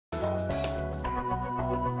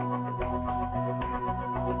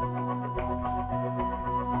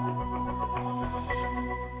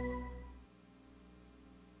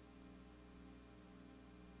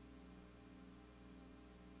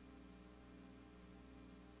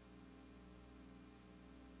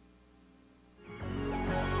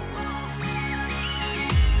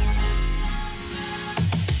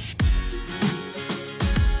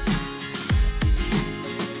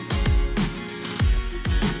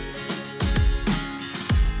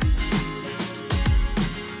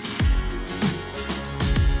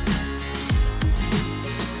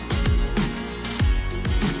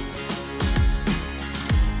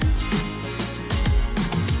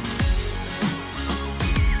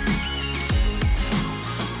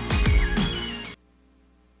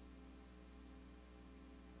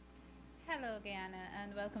Guyana,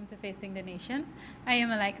 and welcome to Facing the Nation. I am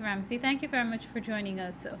Malika Ramsey. Thank you very much for joining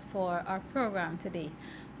us for our program today.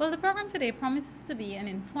 Well, the program today promises to be an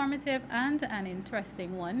informative and an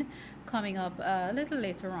interesting one. Coming up a little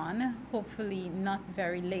later on, hopefully not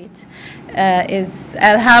very late,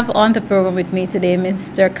 I'll have on the program with me today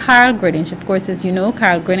Mr. Carl Greenidge. Of course, as you know,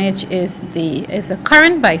 Carl Greenidge is a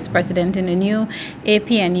current vice president in the new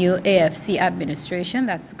APNU AFC administration.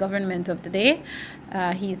 That's the government of the day.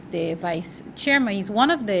 He's the vice chairman. He's one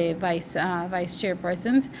of the vice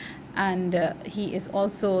chairpersons, and he is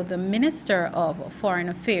also the Minister of Foreign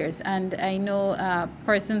Affairs. And I know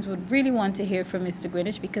persons would really want to hear from Mr.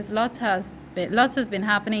 Greenidge because lots has been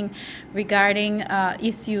happening regarding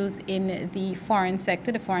issues in the foreign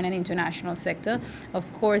sector, the foreign and international sector.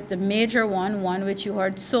 Of course, the major one which you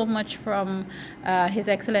heard so much from His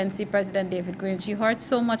Excellency President David Greenidge. You heard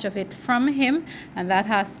so much of it from him, and that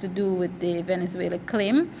has to do with the Venezuela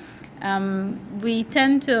claim. We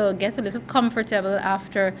tend to get a little comfortable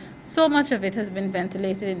after so much of it has been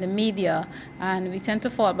ventilated in the media, and we tend to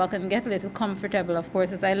fall back and get a little comfortable, of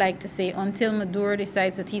course, as I like to say, until Maduro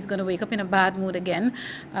decides that he's going to wake up in a bad mood again.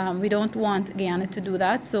 We don't want Guyana to do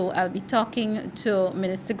that, so I'll be talking to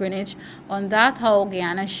Minister Greenidge on that, how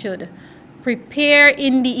Guyana should prepare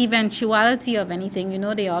in the eventuality of anything. You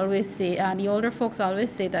know, they always say, the older folks always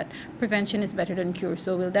say that prevention is better than cure.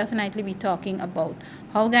 So we'll definitely be talking about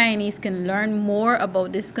how Guyanese can learn more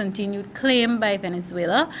about this continued claim by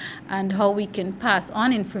Venezuela and how we can pass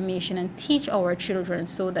on information and teach our children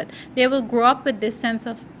so that they will grow up with this sense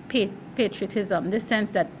of patriotism, this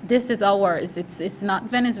sense that this is ours. It's not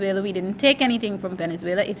Venezuela. We didn't take anything from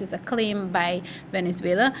Venezuela. It is a claim by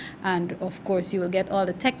Venezuela. And of course, you will get all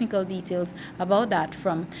the technical details about that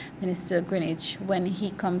from Minister Greenidge when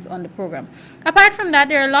he comes on the program. Apart from that,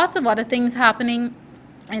 there are lots of other things happening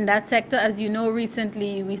in that sector. As you know,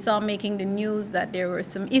 recently we saw making the news that there were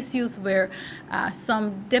some issues where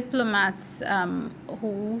some diplomats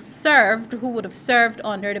who would have served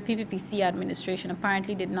under the PPPC administration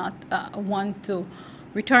apparently did not want to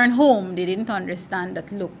return home. They didn't understand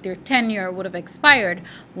that, look, their tenure would have expired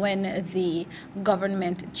when the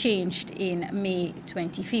government changed in May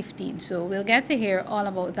 2015. So we'll get to hear all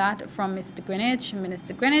about that from Mr. Greenidge,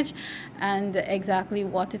 Minister Greenidge, and exactly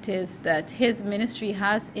what it is that his ministry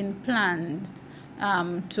has in plans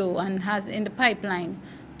and has in the pipeline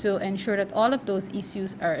to ensure that all of those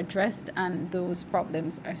issues are addressed and those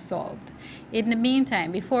problems are solved. In the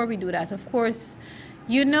meantime, before we do that, of course,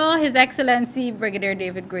 you know His Excellency Brigadier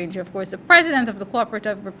David Greenidge, of course, the President of the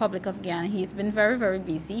Cooperative Republic of Guyana. He's been very, very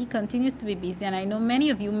busy. He continues to be busy, and I know many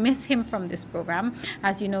of you miss him from this program,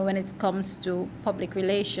 as you know, when it comes to public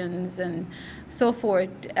relations and so forth.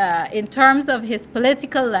 In terms of his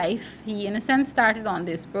political life, he, in a sense, started on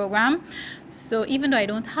this program. So even though I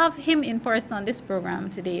don't have him in person on this program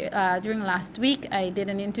today, during last week, I did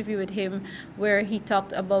an interview with him where he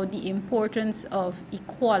talked about the importance of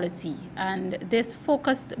equality. And this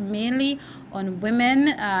focused mainly on women,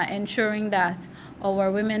 ensuring that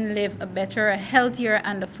our women live a better, a healthier,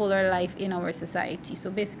 and a fuller life in our society.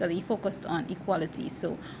 So basically, he focused on equality.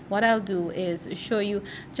 So what I'll do is show you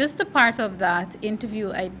just a part of that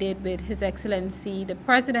interview I did with His Excellency, the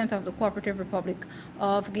President of the Cooperative Republic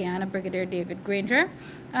of Guyana, Brigadier David Greenidge.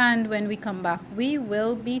 And when we come back, we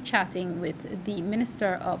will be chatting with the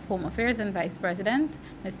Minister of Home Affairs and Vice President,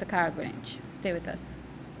 Mr. Carl Greenidge. Stay with us.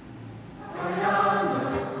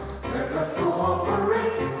 Guyana, let us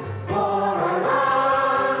cooperate for our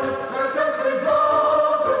land. Let us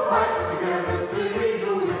resolve to fight together. See we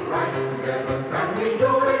do it right together. Can we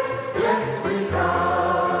do it? Yes, we can.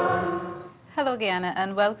 Hello, Guyana,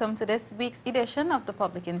 and welcome to this week's edition of The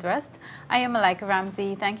Public Interest. I am Malika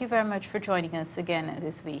Ramsey. Thank you very much for joining us again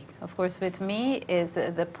this week. Of course, with me is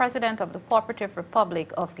the President of the Cooperative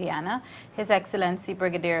Republic of Guyana, His Excellency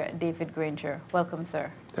Brigadier David Greenidge. Welcome,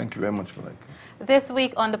 sir. Thank you very much, Malika. This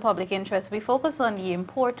week on The Public Interest, we focus on the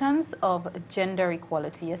importance of gender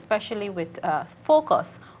equality, especially with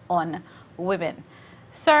focus on women.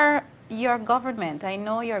 Sir, your government, I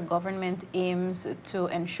know your government aims to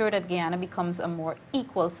ensure that Guyana becomes a more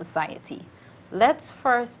equal society. Let's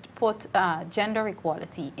first put gender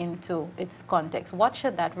equality into its context. What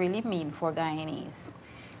should that really mean for Guyanese?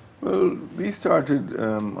 Well, we started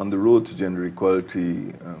on the road to gender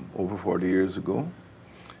equality over 40 years ago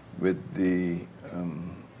with the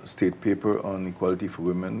state paper on equality for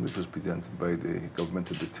women, which was presented by the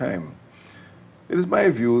government at the time. It is my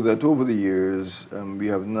view that over the years we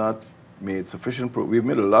have not made sufficient we've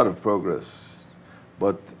made a lot of progress,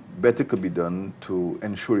 but better could be done to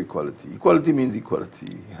ensure equality. Equality means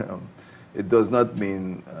equality. It does not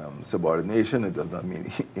mean subordination, it does not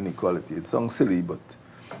mean inequality. It sounds silly, but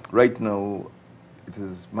right now it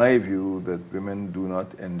is my view that women do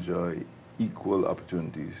not enjoy equal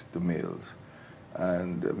opportunities to males.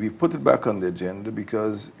 And we've put it back on the agenda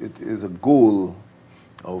because it is a goal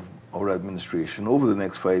of our administration. Over the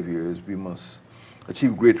next 5 years, we must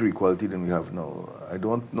achieve greater equality than we have now. I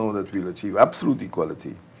don't know that we'll achieve absolute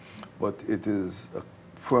equality, but it is a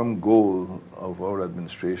firm goal of our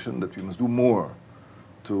administration that we must do more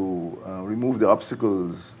to remove the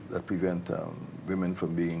obstacles that prevent women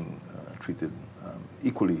from being treated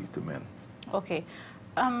equally to men. Okay.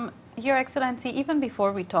 Your Excellency, even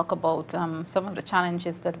before we talk about some of the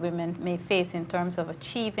challenges that women may face in terms of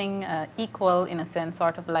achieving equal, in a sense,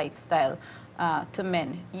 sort of lifestyle to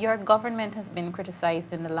men, your government has been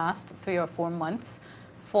criticized in the last 3 or 4 months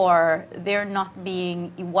for there not being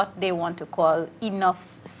what they want to call enough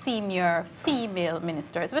senior female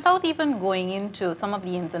ministers. Without even going into some of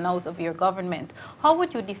the ins and outs of your government, how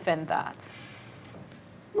would you defend that?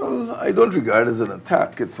 Well, I don't regard it as an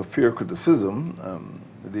attack. It's a fair criticism.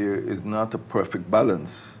 There is not a perfect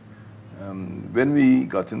balance. When we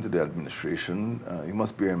got into the administration, you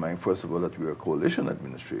must bear in mind, first of all, that we are a coalition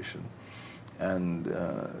administration. And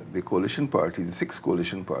the coalition parties, the 6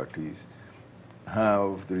 coalition parties,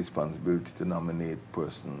 have the responsibility to nominate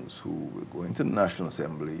persons who will go into the National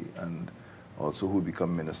Assembly and also who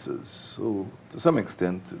become ministers. So to some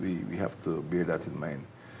extent, we have to bear that in mind.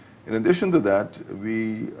 In addition to that,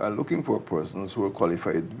 we are looking for persons who are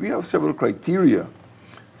qualified. We have several criteria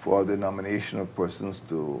for the nomination of persons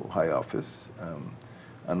to high office,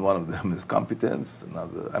 and one of them is competence.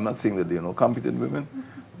 I'm not saying that there are no competent women.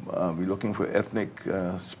 We're looking for ethnic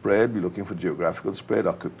spread, we're looking for geographical spread,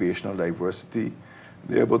 occupational diversity.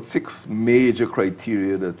 There are about 6 major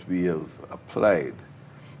criteria that we have applied.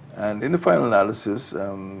 And in the final analysis,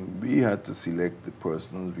 we had to select the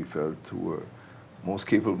persons we felt who were most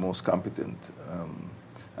capable, most competent.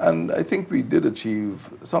 And I think we did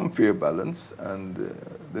achieve some fair balance, and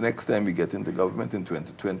the next time we get into government in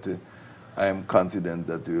 2020, I am confident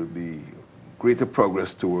that there will be greater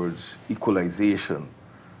progress towards equalization.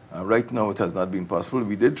 Right now it has not been possible.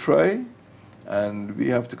 We did try, and we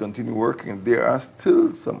have to continue working. There are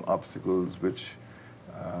still some obstacles which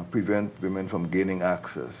prevent women from gaining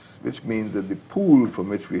access, which means that the pool from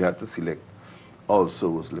which we had to select also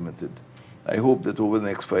was limited. I hope that over the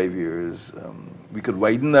next 5 years, we could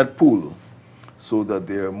widen that pool so that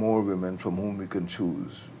there are more women from whom we can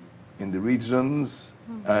choose in the regions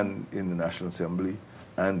and in the National Assembly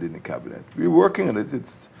and in the cabinet. We're working on it.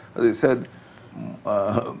 It's, as I said,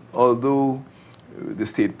 although the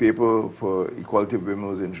state paper for equality of women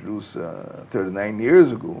was introduced 39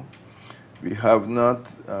 years ago, we have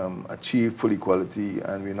not achieved full equality,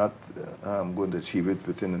 and we're not going to achieve it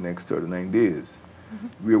within the next 39 days.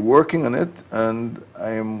 We're working on it, and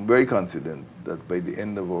I am very confident that by the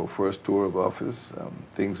end of our first tour of office,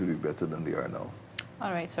 things will be better than they are now.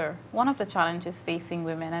 All right, sir. One of the challenges facing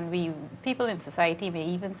women, and people in society may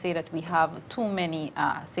even say that we have too many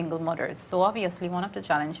single mothers. So obviously one of the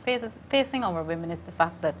challenges facing our women is the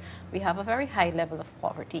fact that we have a very high level of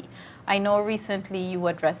poverty. I know recently you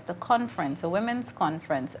addressed a conference, a women's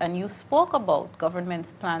conference, and you spoke about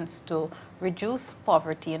government's plans to reduce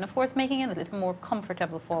poverty and, of course, making it a little more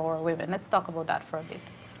comfortable for our women. Let's talk about that for a bit.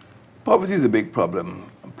 Poverty is a big problem.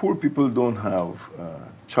 Poor people don't have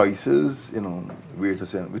choices, where to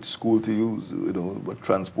send, which school to use, what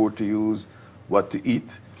transport to use, what to eat.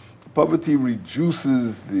 Poverty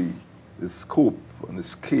reduces the scope and the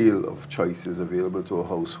scale of choices available to a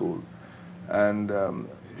household. And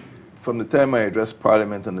from the time I addressed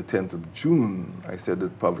Parliament on the 10th of June, I said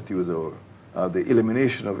that poverty was the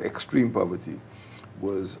elimination of extreme poverty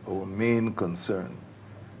was our main concern.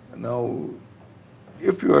 Now,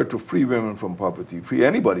 if you are to free women from poverty, free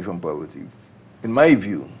anybody from poverty, in my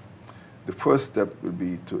view, the first step will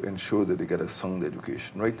be to ensure that they get a sound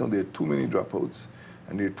education. Right now there are too many dropouts,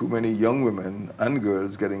 and there are too many young women and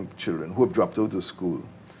girls getting children who have dropped out of school.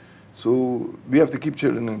 So we have to keep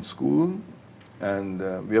children in school, and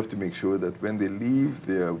we have to make sure that when they leave,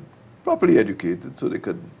 they are properly educated so they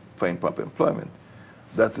could find proper employment.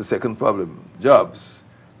 That's the second problem, jobs.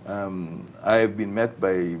 I have been met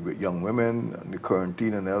by young women in the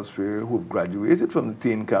quarantine and elsewhere who have graduated from the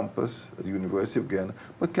teen campus at the University of Guyana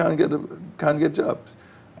but can't get jobs.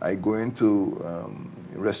 I go into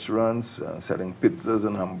restaurants selling pizzas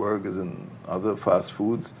and hamburgers and other fast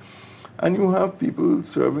foods, and you have people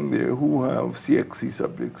serving there who have CXC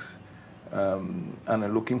subjects and are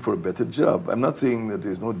looking for a better job. I'm not saying that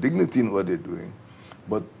there's no dignity in what they're doing,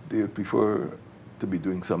 but they prefer to be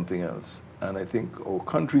doing something else. And I think our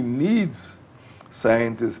country needs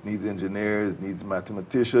scientists, needs engineers, needs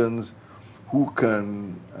mathematicians who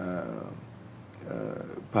can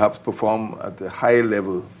perhaps perform at a higher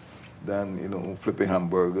level than, you know, flipping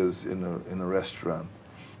hamburgers in a restaurant.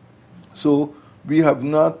 So we have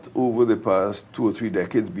not, over the past 2 or 3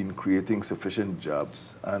 decades, been creating sufficient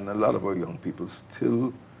jobs, and a lot of our young people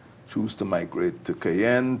still choose to migrate to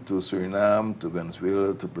Guyana, to Suriname, to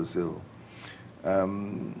Venezuela, to Brazil.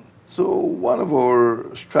 So one of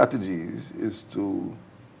our strategies is to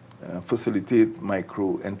facilitate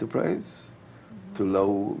micro-enterprise, to allow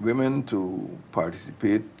women to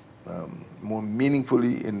participate more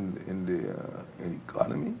meaningfully in the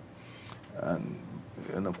economy,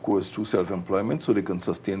 and of course through self-employment so they can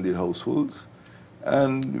sustain their households.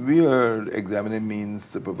 And we are examining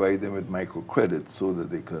means to provide them with microcredit so that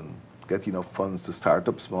they can get enough funds to start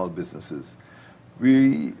up small businesses.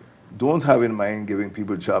 We don't have in mind giving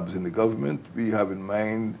people jobs in the government. We have in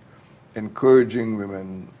mind encouraging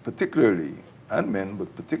women, particularly, and men,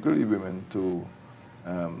 but particularly women, to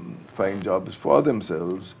find jobs for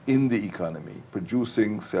themselves in the economy,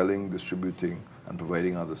 producing, selling, distributing, and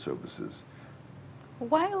providing other services.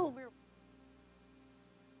 While we're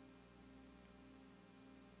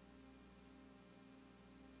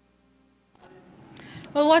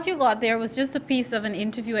Well, what you got there was just a piece of an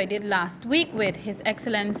interview I did last week with His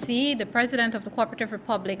Excellency, the President of the Cooperative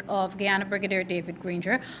Republic of Guyana, Brigadier David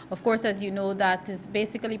Greenidge. Of course, as you know, that is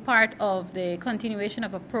basically part of the continuation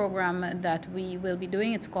of a program that we will be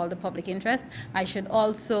doing. It's called the Public Interest. I should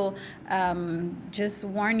also just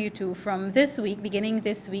warn you too, from this week, beginning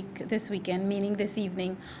this weekend, meaning this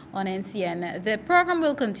evening on NCN, the program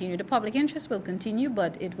will continue. The Public Interest will continue,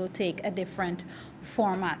 but it will take a different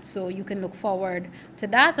format. So you can look forward to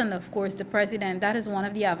that. And of course, the President, that is one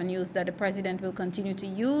of the avenues that the President will continue to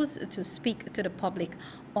use to speak to the public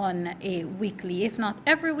on a weekly, if not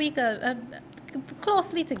every week,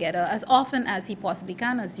 closely together, as often as he possibly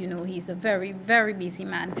can. As you know, he's a very, very busy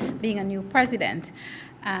man, being a new president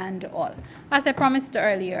and all. As I promised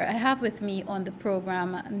earlier, I have with me on the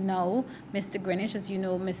program now Mr. Greenidge. As you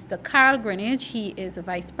know, Mr. Carl Greenidge, he is a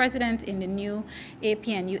vice president in the new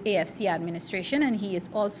APNU AFC administration, and he is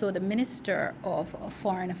also the Minister of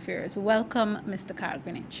Foreign Affairs. Welcome, Mr. Carl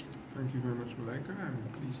Greenidge. Thank you very much, Malika. I'm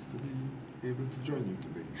pleased to be able to join you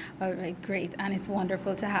today. All right, great, and it's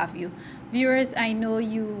wonderful to have you. Viewers, I know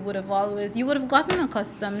you would have gotten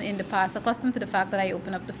accustomed in the past, accustomed to the fact that I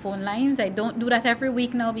open up the phone lines. I don't do that every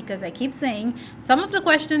week now because I keep saying some of the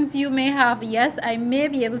questions you may have, yes, I may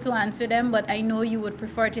be able to answer them, but I know you would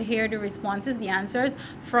prefer to hear the responses, the answers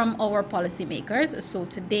from our policymakers. So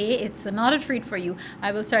today, it's another treat for you.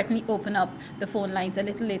 I will certainly open up the phone lines a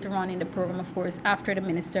little later on in the program, of course, after the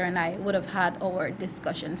Minister and I would have had our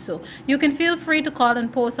discussion. So you can feel free to call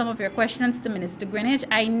and pose some of your questions to Minister Greenidge.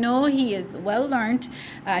 I know he is well learned.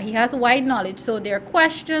 He has wide knowledge, so there are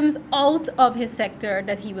questions out of his sector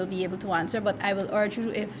that he will be able to answer, but I will urge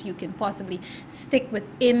you, if you can possibly stick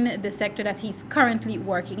within the sector that he's currently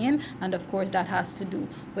working in, and of course that has to do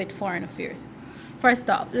with foreign affairs. First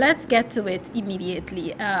off, let's get to it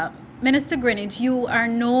immediately. Minister Greenidge, you are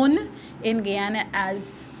known in Guyana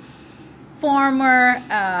as former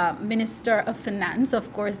Minister of Finance.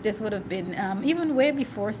 Of course, this would have been even way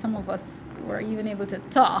before some of us were even able to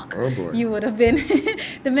talk. Oh boy. You would have been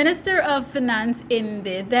the Minister of Finance in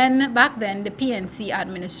the back then, the PNC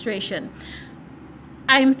administration.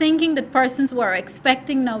 I'm thinking that persons who are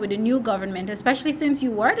expecting now with the new government, especially since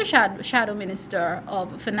you were the shadow Minister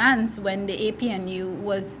of Finance when the APNU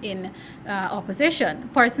was in opposition,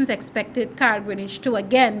 persons expected Carl Greenidge to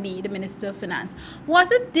again be the Minister of Finance.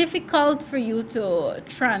 Was it difficult for you to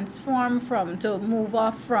to move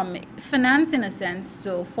off from finance in a sense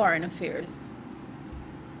to foreign affairs?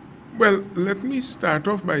 Well, let me start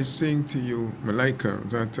off by saying to you, Malika,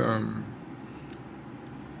 that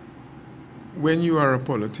when you are a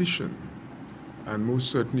politician, and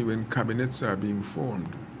most certainly when cabinets are being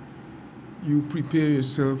formed, you prepare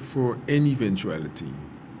yourself for any eventuality.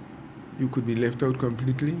 You could be left out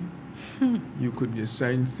completely. You could be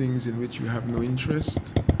assigned things in which you have no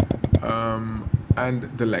interest, and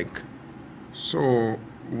the like. So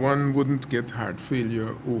one wouldn't get heart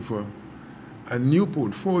failure over a new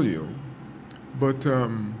portfolio, but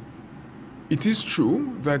it is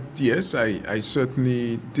true that, yes, I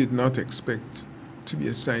certainly did not expect to be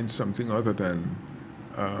assigned something other than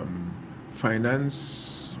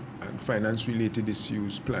finance and finance-related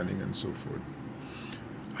issues, planning, and so forth.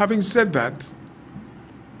 Having said that,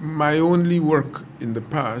 my only work in the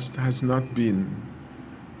past has not been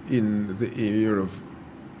in the area of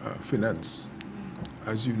finance.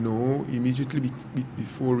 As you know, immediately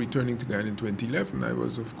before returning to Guyana in 2011, I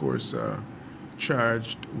was, of course,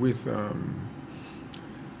 charged with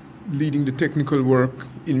leading the technical work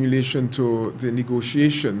in relation to the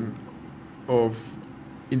negotiation of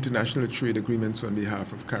international trade agreements on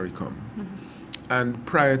behalf of CARICOM. And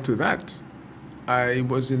prior to that, I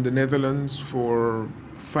was in the Netherlands for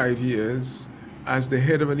 5 years as the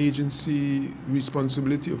head of an agency,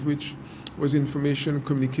 responsibility of which was information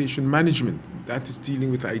communication management. That is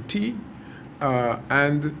dealing with IT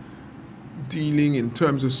and dealing in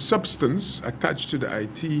terms of substance attached to the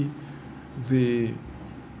IT, the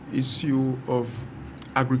issue of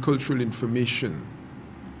agricultural information,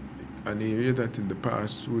 an area that in the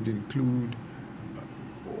past would include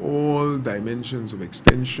all dimensions of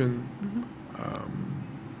extension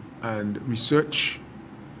and research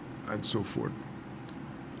and so forth.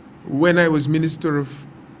 When I was Minister of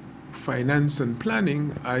Finance and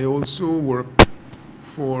Planning, I also worked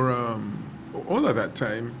for all of that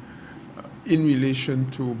time in relation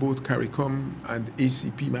to both CARICOM and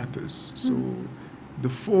ACP matters. So the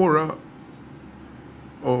fora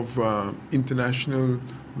of international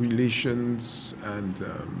relations and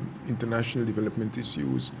international development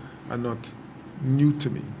issues are not new to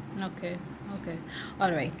me. Okay, okay.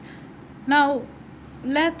 All right. Now,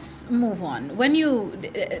 let's move on. When you,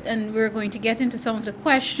 and we're going to get into some of the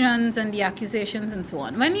questions and the accusations and so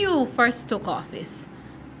on. When you first took office,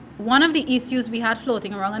 one of the issues we had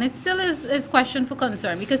floating around, and it still is question for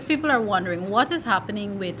concern, because people are wondering what is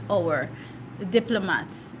happening with our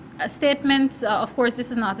diplomats. A statement, of course,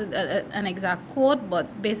 this is not an exact quote,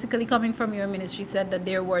 but basically coming from your ministry said that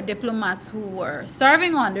there were diplomats who were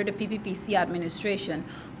serving under the PPPC administration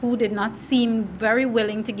who did not seem very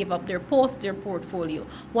willing to give up their post, their portfolio.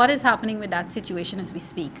 What is happening with that situation as we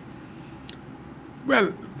speak?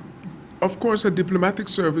 Well, of course, a diplomatic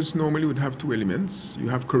service normally would have two elements. You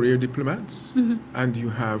have career diplomats and you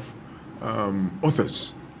have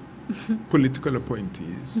others, political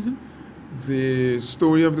appointees. The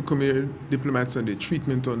story of the career diplomats and their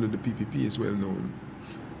treatment under the PPP is well known.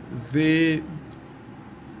 They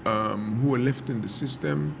who are left in the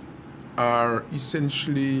system are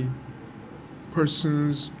essentially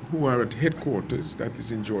persons who are at headquarters, that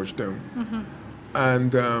is in Georgetown.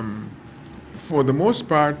 And for the most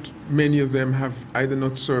part, many of them have either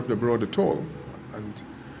not served abroad at all,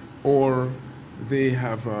 or they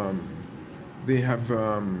have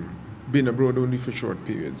been abroad only for short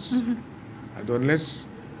periods. And unless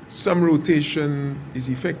some rotation is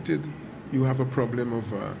effected, you have a problem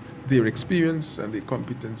of their experience and their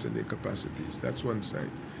competence and their capacities. That's one side.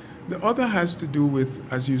 The other has to do with,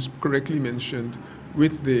 as you correctly mentioned,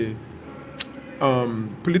 with the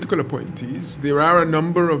political appointees. There are a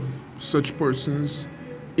number of such persons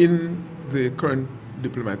in the current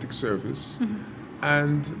diplomatic service.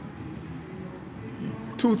 And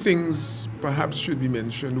two things perhaps should be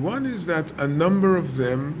mentioned. One is that a number of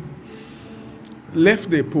them left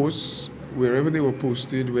their posts wherever they were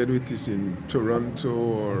posted, whether it is in Toronto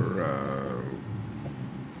or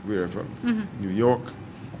wherever, New York,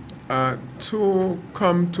 to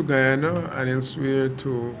come to Guyana and elsewhere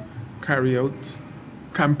to carry out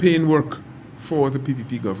campaign work for the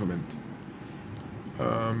PPP government.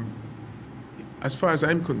 As far as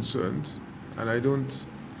I'm concerned, and I'm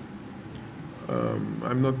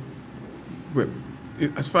not, well,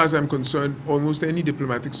 as far as I'm concerned, almost any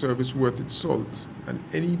diplomatic service worth its salt and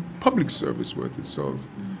any public service worth its salt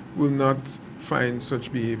will not find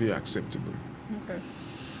such behavior acceptable. Okay.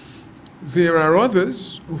 There are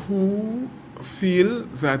others who feel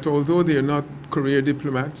that although they are not career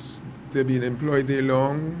diplomats, they've been employed there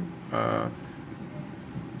long,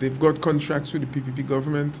 they've got contracts with the PPP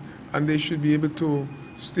government, and they should be able to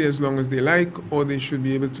stay as long as they like, or they should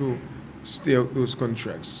be able to stay out those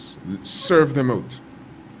contracts, serve them out.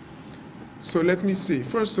 So let me say,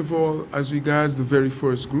 first of all, as regards the very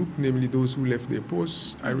first group, namely those who left their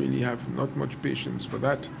posts, I really have not much patience for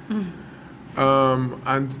that.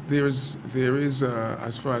 And there is,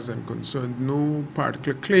 as far as I'm concerned, no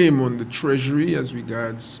particular claim on the Treasury as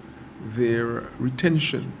regards their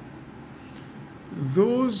retention.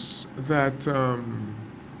 Those that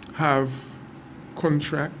have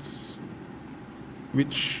contracts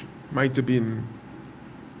which might have been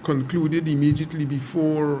concluded immediately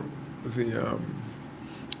before the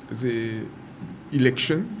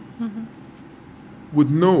election would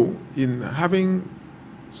know, in having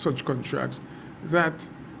such contracts, that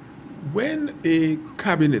when a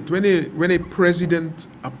cabinet, when a president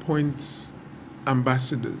appoints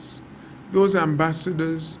ambassadors, those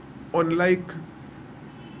ambassadors, unlike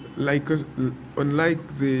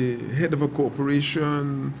the head of a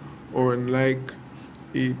corporation or unlike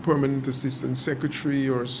a permanent assistant secretary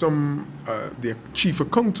or their chief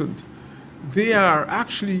accountant, they are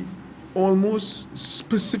actually almost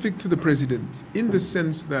specific to the president in the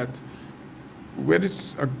sense that whether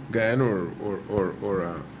it's a Guyana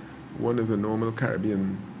or one of the normal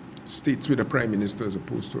Caribbean states with a prime minister as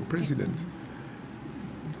opposed to a president,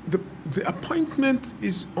 the appointment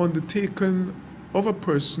is undertaken of a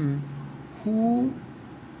person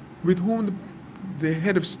with whom the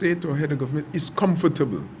head of state or head of government is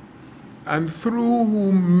comfortable, and through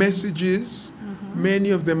whom messages, many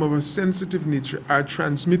of them of a sensitive nature, are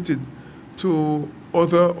transmitted to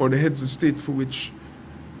other or the heads of state for which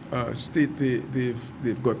state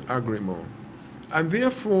they've got agreement. And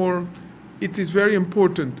therefore, it is very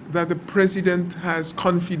important that the president has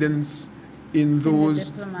confidence in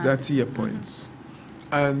those that he appoints,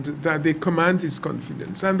 and that they command his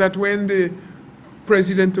confidence, and that when the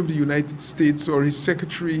President of the United States or his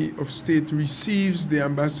Secretary of State receives the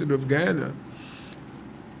ambassador of Guyana,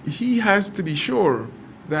 he has to be sure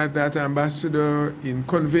that that ambassador, in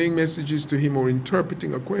conveying messages to him or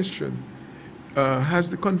interpreting a question,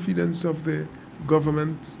 has the confidence of the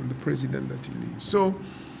government and the president that he leaves. So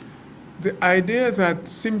the idea that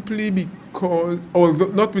simply because, although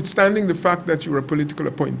notwithstanding the fact that you're a political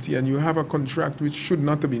appointee and you have a contract which should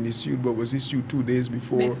not have been issued but was issued 2 days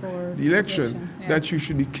before the election, that you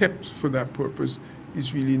should be kept for that purpose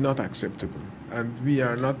is really not acceptable. And we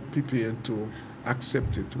are not prepared to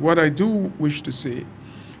accept it. What I do wish to say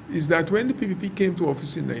is that when the PPP came to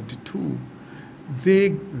office in '92,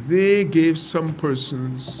 they gave some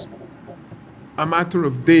persons a matter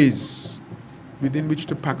of days within which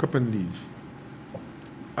to pack up and leave.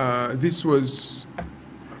 This was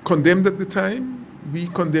condemned at the time. We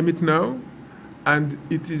condemn it now, and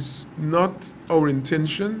it is not our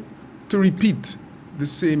intention to repeat the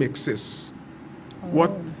same excess.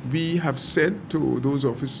 What we have said to those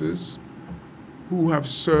officers who have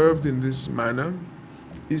served in this manner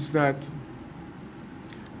is that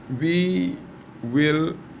we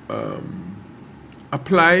will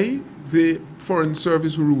apply the Foreign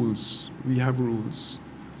Service rules. We have rules,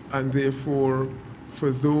 and therefore,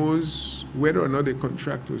 for those, whether or not the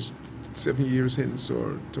contract was 7 years hence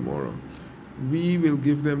or tomorrow, we will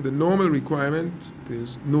give them the normal requirement.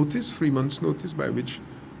 There's notice, 3 months notice, by which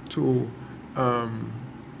to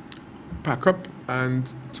pack up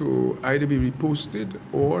and to either be reposted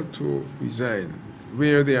or to resign.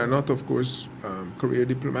 Where they are not, of course, career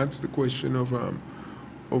diplomats, the question of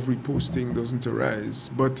reposting doesn't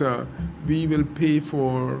arise. But we will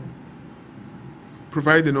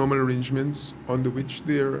provide the normal arrangements under which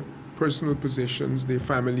their personal possessions, their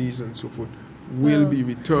families and so forth, will be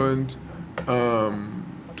returned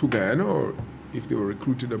to Guyana, or if they were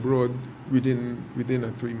recruited abroad, within a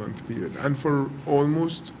 3-month period. And for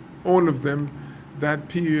almost all of them, that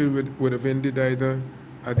period would have ended either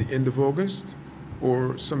at the end of August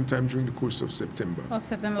or sometime during the course of September. Of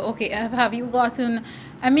September, okay. Have you gotten,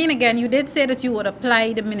 I mean, again, you did say that you would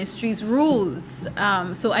apply the ministry's rules.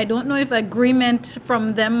 So I don't know if agreement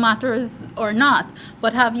from them matters or not,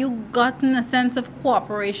 but have you gotten a sense of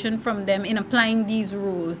cooperation from them in applying these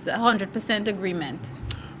rules, 100% agreement?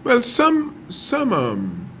 Well, some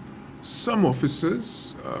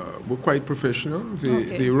officers were quite professional.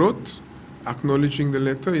 They wrote acknowledging the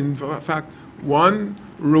letter. In fact, one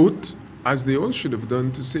wrote, as they all should have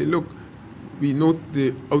done, to say, look, we note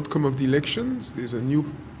the outcome of the elections. There's a new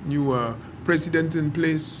president in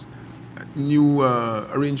place, new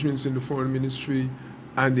arrangements in the foreign ministry,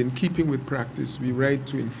 and in keeping with practice, we write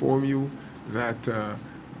to inform you that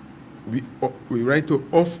we write to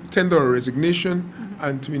tender a resignation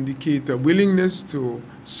and to indicate a willingness to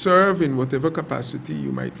serve in whatever capacity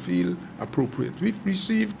you might feel appropriate. We've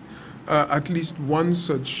received at least one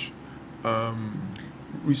such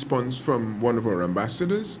response from one of our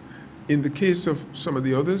ambassadors. In the case of some of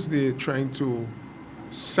the others, they're trying to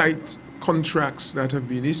cite contracts that have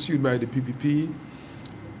been issued by the PPP,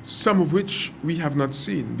 some of which we have not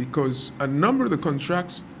seen, because a number of the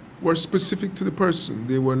contracts were specific to the person.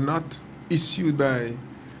 They were not issued by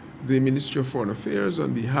the Ministry of Foreign Affairs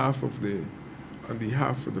on behalf of the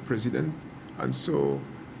president, and so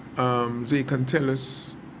they can tell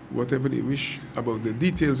us whatever they wish about the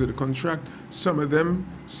details of the contract. Some of them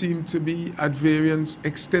seem to be at variance,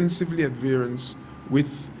 extensively at variance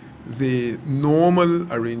with the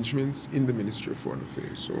normal arrangements in the Ministry of Foreign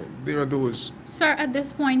Affairs. So there are those. Sir, at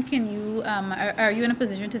this point, can you, are you in a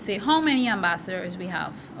position to say how many ambassadors we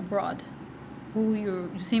have abroad who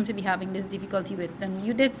you seem to be having this difficulty with? And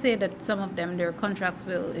you did say that some of them, their contracts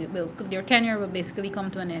their tenure will basically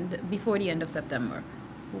come to an end before the end of September.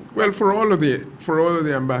 Well, for all of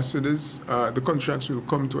the ambassadors, the contracts will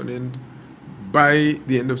come to an end by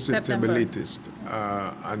the end of September latest,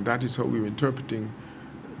 and that is how we're interpreting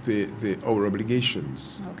our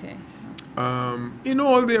obligations. Okay. In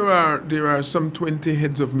all, there are some 20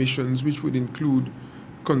 heads of missions, which would include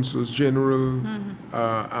consuls general,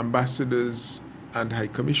 ambassadors, and high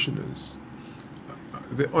commissioners.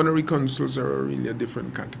 The honorary consuls are really a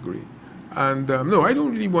different category. And no, I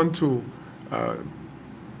don't really want to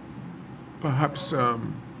perhaps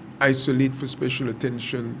isolate for special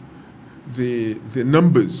attention the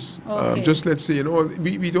numbers. Okay. Just let's say,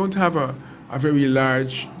 we don't have a very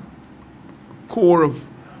large core of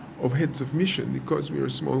heads of mission because we're a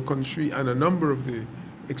small country and a number of the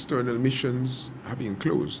external missions have been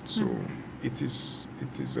closed. So it is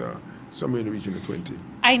somewhere in the region of 20.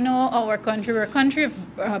 I know our country, we're a country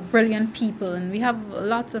of brilliant people, and we have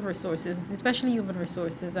lots of resources, especially human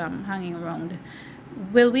resources hanging around.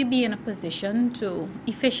 Will we be in a position to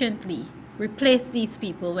efficiently replace these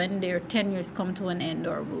people when their tenures come to an end,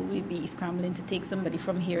 or will we be scrambling to take somebody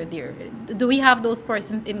from here or there? Do we have those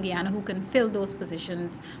persons in Guyana who can fill those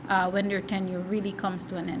positions when their tenure really comes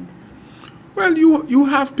to an end? Well, you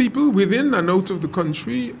have people within and out of the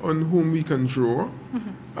country on whom we can draw.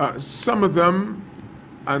 Some of them,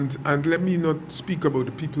 and let me not speak about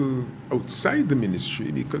the people outside the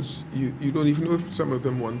ministry, because you don't even know if some of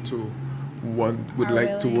them would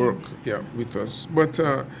like to work with us. But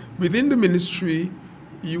within the ministry,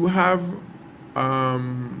 you have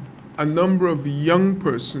a number of young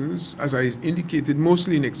persons, as I indicated,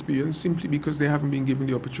 mostly inexperienced, simply because they haven't been given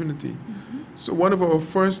the opportunity. So one of our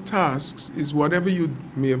first tasks is whatever you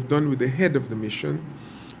may have done with the head of the mission,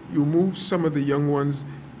 you move some of the young ones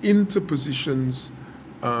into positions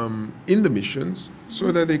in the missions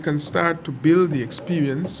so that they can start to build the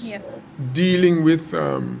experience dealing with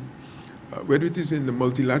whether it is in the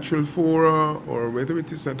multilateral fora or whether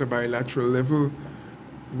it is at a bilateral level,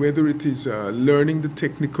 whether it is learning the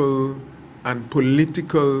technical and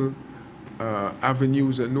political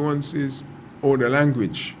avenues and nuances, or the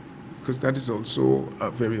language, because that is also a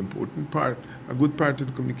very important part. A good part of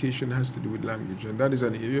the communication has to do with language, and that is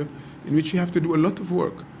an area in which you have to do a lot of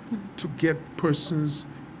work to get persons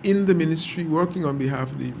in the ministry, working on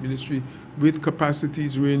behalf of the ministry, with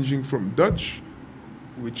capacities ranging from Dutch,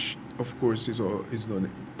 which of course is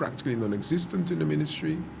practically non-existent in the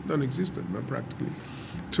ministry, non-existent, not practically,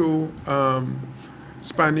 to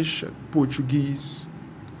Spanish, Portuguese,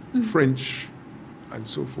 French, and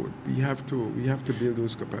so forth. We have to build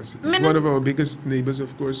those capacities. One of our biggest neighbors,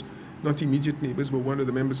 of course, not immediate neighbors, but one of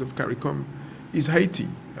the members of CARICOM is Haiti,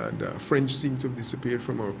 and French seems to have disappeared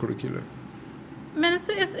from our curricula.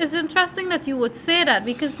 Minister, it's interesting that you would say that,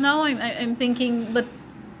 because now I'm thinking, but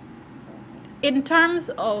in terms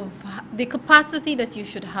of the capacity that you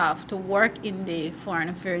should have to work in the Foreign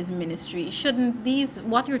Affairs Ministry, shouldn't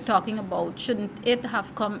what you're talking about, shouldn't it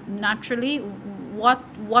have come naturally?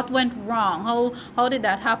 What went wrong? How did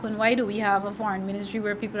that happen? Why do we have a foreign ministry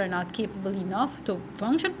where people are not capable enough to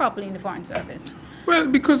function properly in the Foreign Service?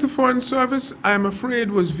 Well, because the Foreign Service, I'm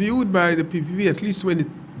afraid, was viewed by the PPP, at least when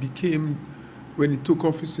it took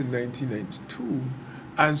office in 1992,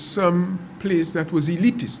 as some place that was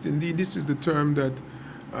elitist. Indeed, this is the term that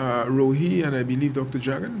Rohi and I believe Dr.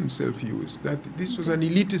 Jagan himself used, that this was an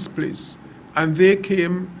elitist place. And they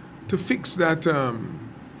came to fix that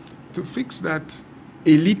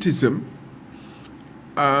elitism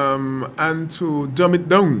and to dumb it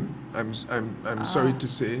down, I'm sorry to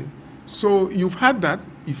say. So you've had that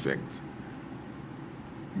effect.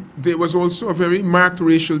 There was also a very marked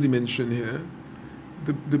racial dimension here.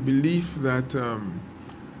 The belief that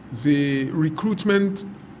the recruitment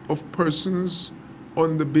of persons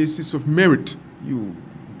on the basis of merit,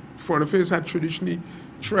 Foreign Affairs had traditionally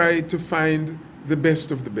tried to find the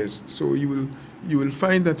best of the best. So you will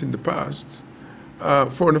find that in the past,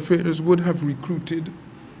 Foreign Affairs would have recruited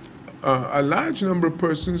a large number of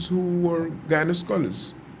persons who were Guyana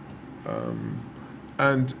scholars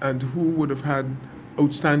and who would have had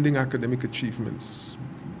outstanding academic achievements,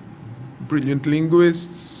 brilliant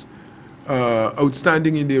linguists,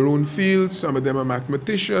 outstanding in their own fields. Some of them are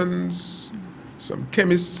mathematicians, some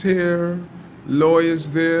chemists here, lawyers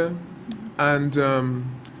there, and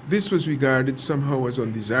this was regarded somehow as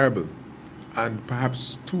undesirable and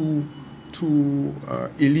perhaps too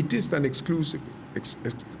elitist and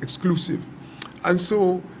exclusive. And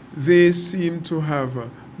so they seem to have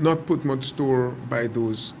not put much store by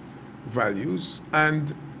those values.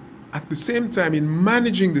 And at the same time, in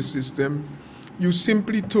managing the system, you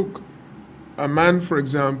simply took a man, for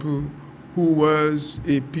example, who was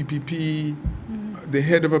a PPP, the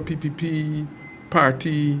head of a PPP,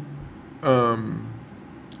 party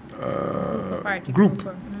group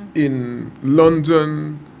Mm-hmm. in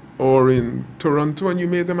London or in Toronto, and you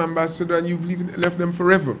made them ambassador and you've left them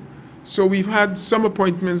forever. So we've had some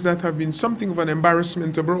appointments that have been something of an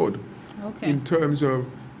embarrassment abroad in terms of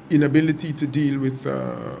inability to deal with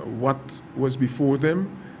what was before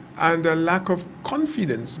them and a lack of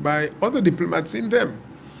confidence by other diplomats in them.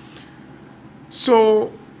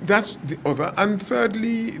 So that's the other. And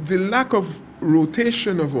thirdly, the lack of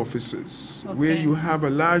rotation of officers, where you have a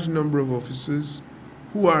large number of officers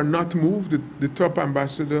who are not moved. The top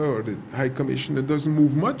ambassador or the high commissioner doesn't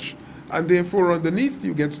move much, and therefore underneath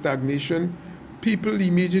you get stagnation. People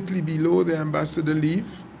immediately below the ambassador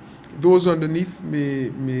leave. Those underneath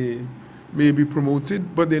may be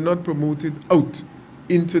promoted, but they're not promoted out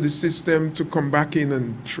into the system to come back in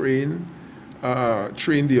and train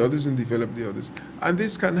the others and develop the others. And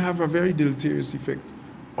this can have a very deleterious effect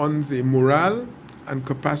on the morale and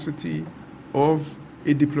capacity of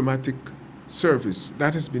a diplomatic service.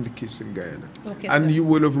 That has been the case in Guyana. And you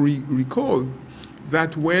would have recalled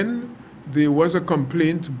that when there was a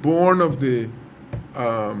complaint born of the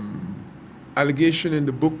allegation in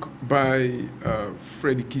the book by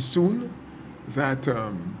Freddie Kissoon that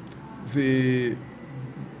the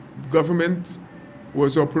government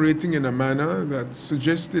was operating in a manner that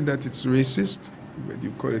suggested that it's racist. Whether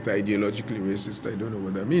you call it ideologically racist, I don't know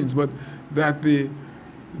what that means, but that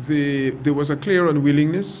there was a clear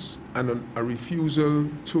unwillingness and a refusal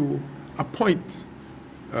to appoint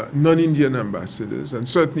non-Indian ambassadors, and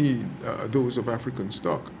certainly those of African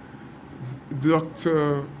stock.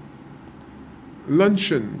 Dr.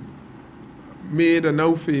 Luncheon made a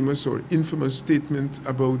now famous or infamous statement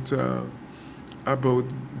about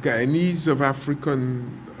Guyanese of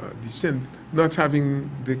African descent not having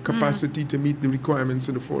the capacity to meet the requirements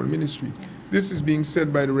of the foreign ministry. Yes. This is being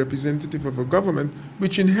said by the representative of a government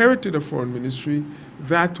which inherited a foreign ministry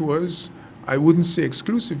that was, I wouldn't say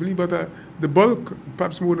exclusively, but the bulk,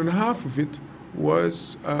 perhaps more than half of it,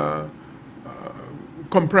 was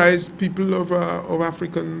comprised people of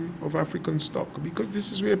African stock, because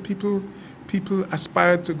this is where people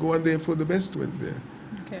aspired to go, and therefore the best went there.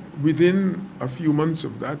 Okay. Within a few months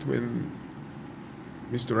of that, when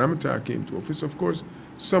Mr. Ramatar came to office, of course,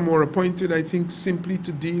 some were appointed, I think, simply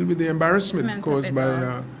to deal with the embarrassment caused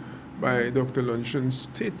by Dr. Luncheon's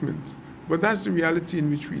statement. But that's the reality in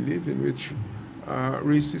which we live, in which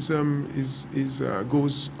racism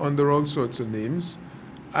goes under all sorts of names.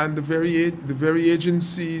 And the very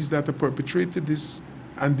agencies that have perpetrated this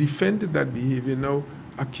and defended that behavior now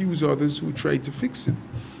accuse others who try to fix it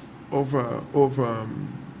of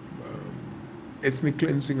ethnic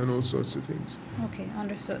cleansing and all sorts of things. Okay,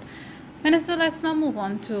 understood. Minister, let's now move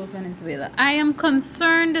on to Venezuela. I am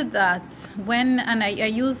concerned that when, and I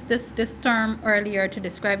used this term earlier to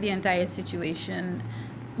describe the entire situation,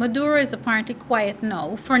 Maduro is apparently quiet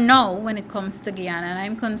now, for now, when it comes to Guyana. And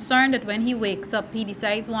I'm concerned that when he wakes up, he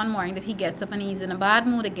decides one morning that he gets up and he's in a bad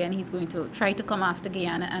mood again. He's going to try to come after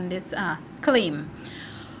Guyana and this claim.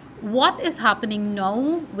 What is happening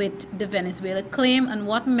now with the Venezuela claim, and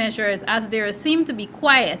what measures, as there seem to be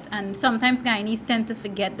quiet, and sometimes Guyanese tend to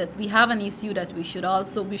forget that we have an issue that we should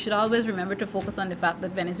always remember to focus on the fact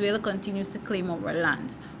that Venezuela continues to claim our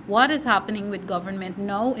land. What is happening with government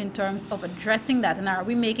now in terms of addressing that, and are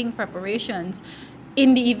we making preparations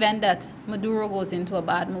in the event that Maduro goes into a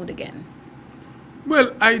bad mood again?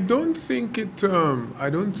 Well, I don't think it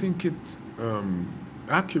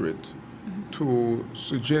accurate to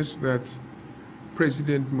suggest that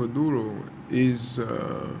President Maduro is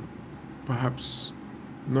perhaps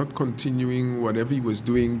not continuing whatever he was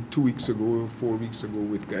doing 2 weeks ago or 4 weeks ago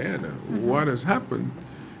with Guyana. What has happened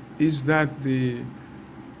is that the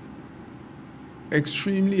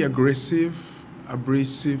extremely aggressive,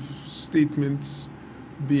 abrasive statements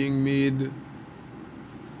being made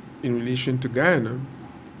in relation to Guyana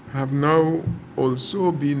have now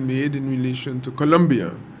also been made in relation to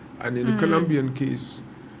Colombia. And in the Colombian case,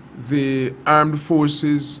 the armed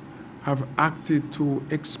forces have acted to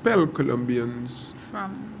expel Colombians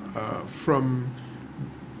from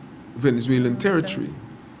Venezuelan territory.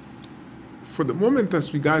 For the moment,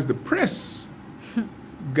 as regards the press,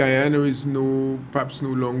 Guyana is perhaps no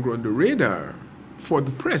longer on the radar for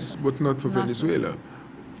the press, but not for Venezuela.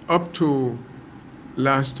 Up to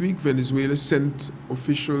last week, Venezuela sent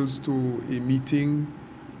officials to a meeting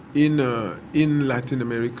in Latin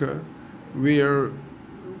America, where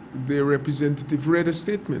their representative read a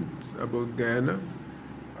statement about Guyana.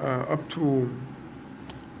 Up to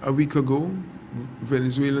a week ago,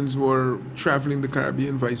 Venezuelans were traveling the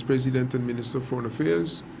Caribbean, Vice President and Minister of Foreign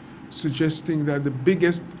Affairs, suggesting that the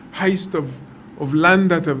biggest heist of of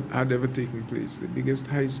land that had ever taken place. The biggest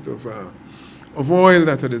heist of oil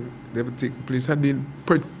that had ever taken place had been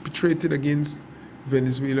perpetrated against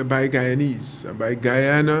Venezuela by Guyanese, by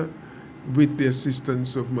Guyana, with the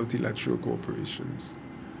assistance of multilateral corporations.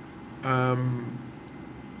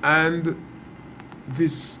 And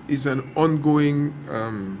this is an ongoing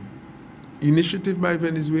initiative by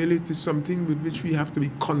Venezuela. It is something with which we have to be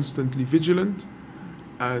constantly vigilant.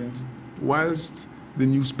 And whilst the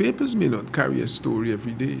newspapers may not carry a story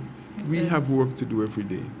every day, we have work to do every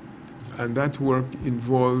day. And that work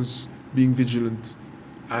involves being vigilant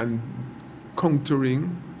and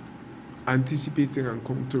anticipating and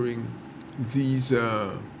countering these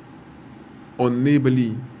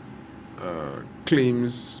unneighborly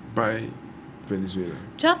claims by Venezuela.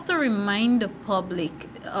 Just to remind the public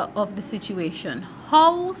of the situation,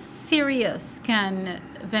 how serious can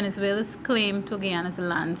Venezuela's claim to Guyana's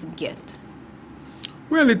lands get?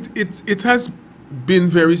 Well, it has been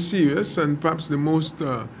very serious, and perhaps the most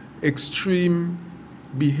extreme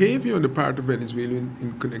behavior on the part of Venezuela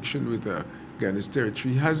in connection with Guyana's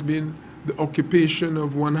territory has been the occupation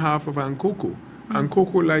of one half of Ankoko.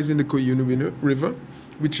 Ankoko lies in the Guyana River,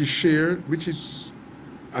 which is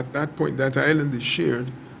at that point, that island is shared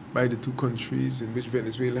by the two countries, in which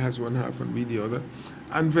Venezuela has one half and we the other.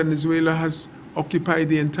 And Venezuela has occupied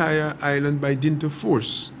the entire island by dint of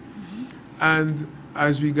force. And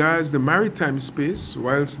as regards the maritime space,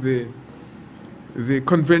 whilst the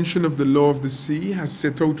Convention of the Law of the Sea has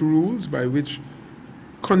set out rules by which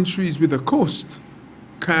countries with a coast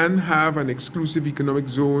can have an exclusive economic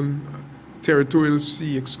zone, territorial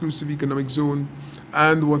sea, exclusive economic zone,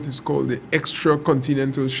 and what is called the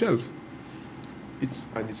extra-continental shelf. It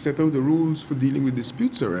set out the rules for dealing with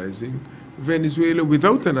disputes arising. Venezuela,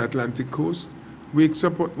 without an Atlantic coast, wakes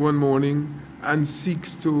up one morning and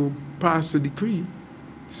seeks to pass a decree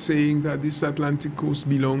saying that this Atlantic coast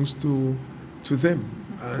belongs to them.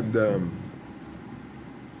 And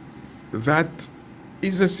that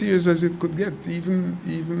is as serious as it could get,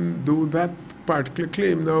 even though that particular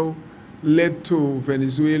claim now led to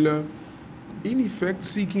Venezuela in effect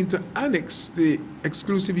seeking to annex the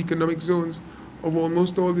exclusive economic zones of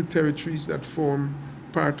almost all the territories that form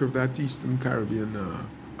part of that Eastern Caribbean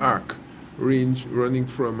arc range, running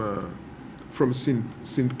from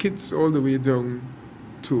St. Kitts all the way down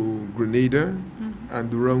to Grenada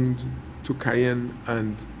and round to Guyana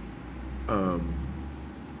and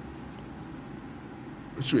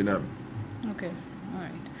Suriname. Okay, all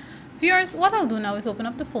right. Viewers, what I'll do now is open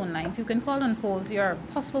up the phone lines. You can call and pose your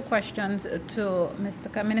possible questions to Minister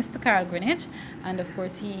Carl Greenidge, and of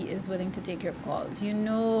course he is willing to take your calls. You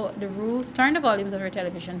know the rules. Turn the volumes of your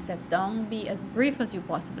television sets down, be as brief as you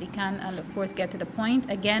possibly can, and of course get to the point.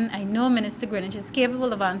 Again, I know Minister Greenidge is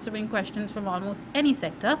capable of answering questions from almost any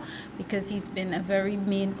sector because he's been a very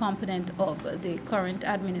main component of the current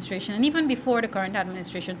administration and even before the current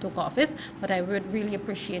administration took office, but I would really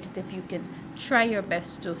appreciate it if you can try your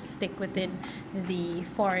best to stick within the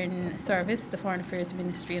Foreign Service, the Foreign Affairs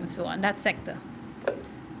Ministry, and so on, that sector.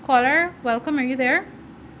 Caller, welcome. Are you there?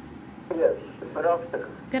 Yes. Good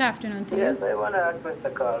afternoon. Good afternoon to you. Yes, I want to ask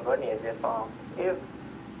Mr. Carl Greenidge if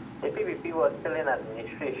the PPP was still in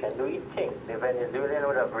administration, do you think the Venezuelan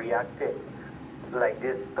would have reacted like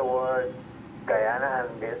this towards Guyana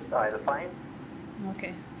and this oil find?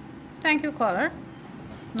 Okay. Thank you, caller.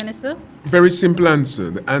 Minister? Very simple answer.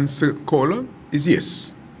 The answer, caller, is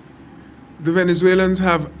yes. The Venezuelans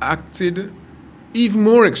have acted even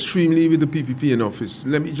more extremely with the PPP in office.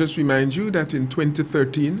 Let me just remind you that in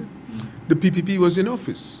 2013, the PPP was in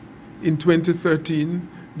office. In 2013,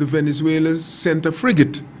 the Venezuelans sent a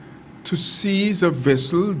frigate to seize a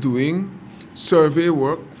vessel doing survey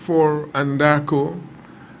work for Andarko.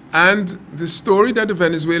 And the story that the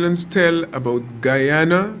Venezuelans tell about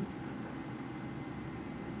Guyana,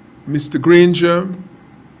 Mr. Granger,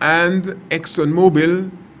 and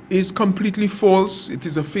ExxonMobil is completely false. It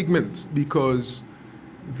is a figment because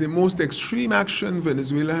the most extreme action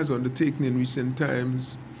Venezuela has undertaken in recent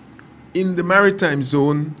times in the maritime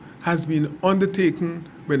zone has been undertaken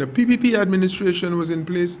when a PPP administration was in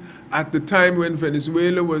place at the time when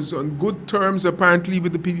Venezuela was on good terms apparently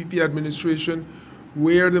with the PPP administration,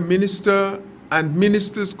 where the minister and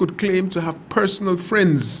ministers could claim to have personal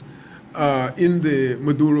friends in the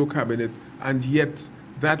Maduro cabinet, and yet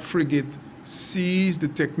that frigate seized the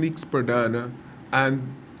Techniques Perdana and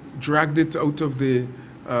dragged it out of the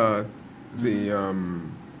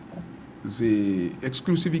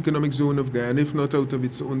exclusive economic zone of Guyana, if not out of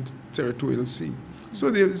its own territorial sea. So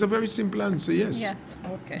there's a very simple answer, yes. Yes,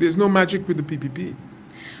 okay. There's no magic with the PPP.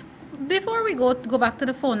 Before we go back to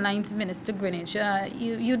the phone lines, Minister Greenidge,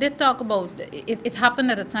 you did talk about it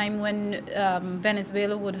happened at a time when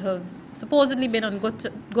Venezuela would have supposedly been on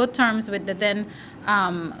good terms with the then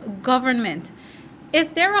government.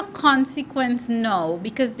 Is there a consequence now?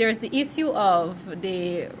 Because there's the issue of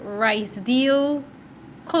the rice deal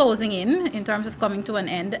closing in terms of coming to an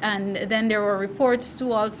end, and then there were reports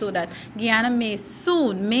too also that Guyana may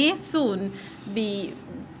soon be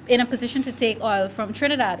in a position to take oil from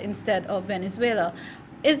Trinidad instead of Venezuela.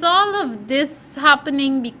 Is all of this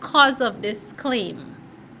happening because of this claim?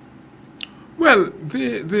 Well,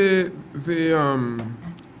 the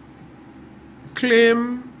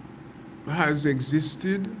claim has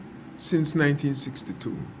existed since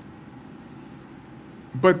 1962.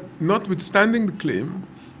 But notwithstanding the claim,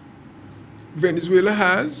 Venezuela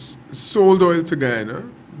has sold oil to Guyana.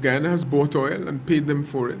 Guyana has bought oil and paid them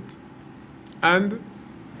for it. And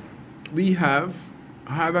we have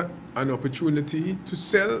had an opportunity to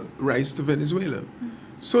sell rice to Venezuela.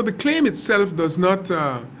 So the claim itself does not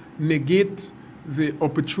negate the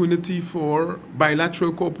opportunity for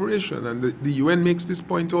bilateral cooperation, and the UN makes this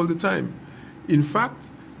point all the time. In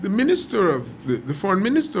fact, the foreign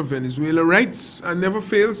minister of Venezuela writes and never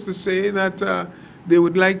fails to say that they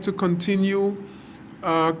would like to continue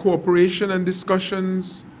cooperation and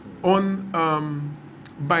discussions on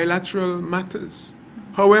bilateral matters.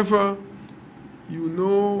 However, you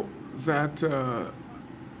know that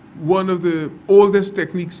one of the oldest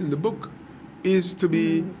techniques in the book is to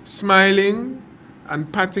be smiling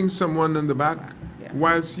and patting someone on the back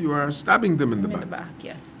whilst you are stabbing them in the back.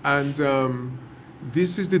 Yes. And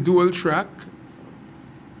this is the dual track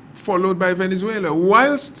followed by Venezuela.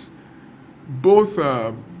 Whilst both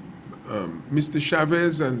Mr.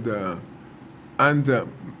 Chavez and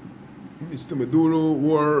Mr. Maduro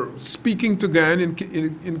were speaking to Guyana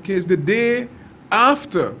in case the day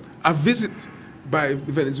after a visit by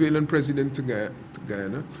the Venezuelan president to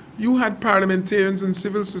Guyana, you had parliamentarians and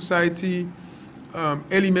civil society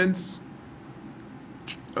elements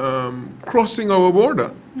crossing our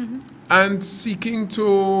border and seeking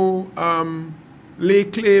to lay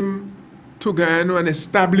claim to Guyana and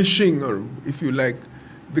establishing, or if you like,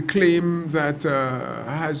 the claim that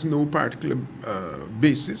has no particular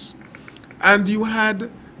basis. And you had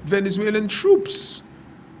Venezuelan troops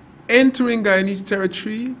entering Guyanese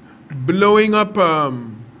territory, blowing up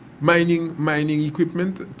mining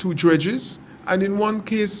equipment, 2 dredges, and in one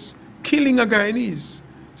case, killing a Guyanese.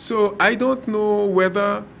 So I don't know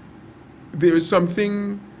whether there is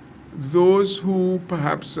something those who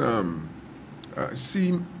perhaps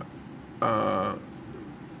see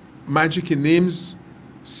magic in names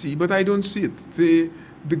see, but I don't see it.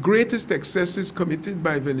 The greatest excesses committed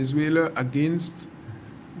by Venezuela against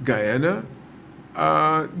Guyana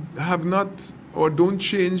have not or don't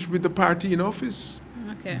change with the party in office.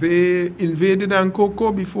 Okay. They invaded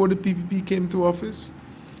Ankoko before the PPP came to office.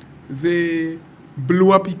 They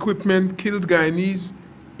blew up equipment, killed Guyanese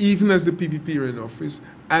even as the PPP were in office,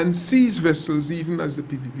 and seized vessels even as the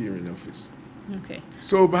PPP were in office. Okay.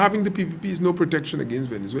 So having the PPP is no protection against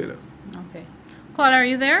Venezuela. Okay. Caller, are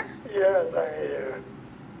you there? Yes,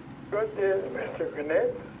 good day, Mr.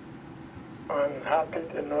 Greenidge. I'm happy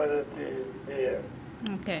to know that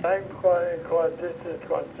Okay. I'm calling because this is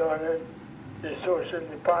concerning the social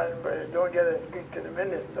department, but I don't get to speak to the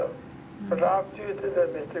minister. But after you said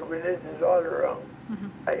that Mr. Greenidge is all around,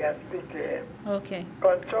 I can speak to him. Okay.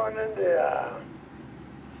 Concerning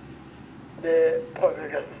the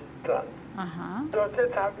public assistance, does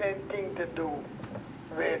it have anything to do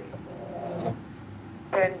with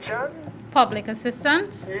pension? Public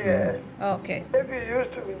assistance? Yes. Okay. If you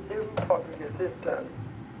used to be given public assistance,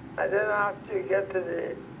 and then after you get to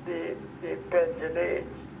the pension age,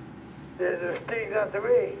 they just take that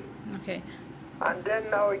away. Okay. And then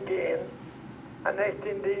now again, and I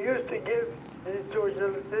think they used to give the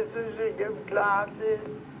social assistance, they give classes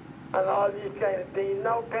and all these kind of things.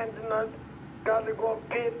 Now pensioners got to go and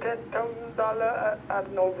pay $10,000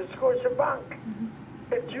 at Nova Scotia Bank.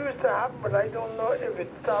 It used to happen, but I don't know if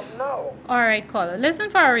it stopped now. All right, caller. Listen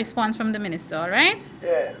for a response from the minister, all right?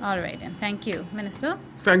 Yeah. All right, then. Thank you. Minister?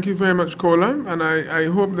 Thank you very much, caller, and I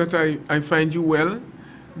hope that I find you well.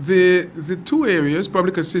 The 2 areas,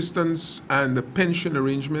 public assistance and the pension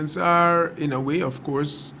arrangements, are in a way, of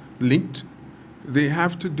course, linked. They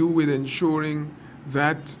have to do with ensuring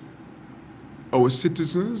that our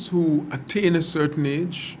citizens who attain a certain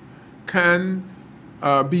age can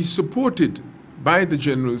be supported by the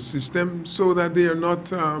general system so that they are not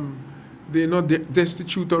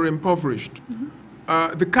destitute or impoverished.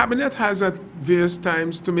 The cabinet has at various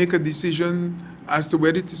times to make a decision as to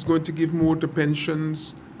whether it is going to give more to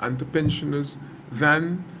pensions and to pensioners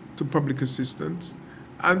than to public assistance.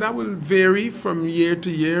 And that will vary from year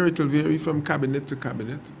to year. It will vary from cabinet to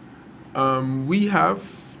cabinet. We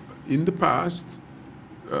have, in the past,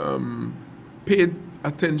 paid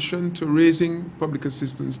attention to raising public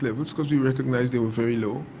assistance levels because we recognized they were very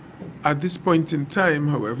low. At this point in time,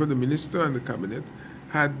 however, the minister and the cabinet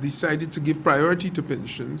had decided to give priority to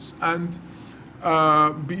pensions. And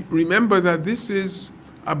remember that this is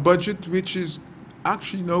a budget which is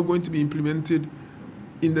actually now going to be implemented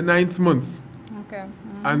in the 9th month. Okay.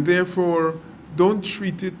 And therefore, don't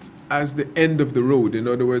treat it as the end of the road. In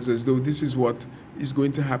other words, as though this is what is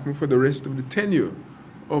going to happen for the rest of the tenure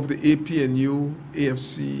of the APNU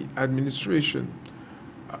AFC administration.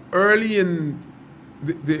 Early in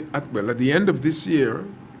at the end of this year,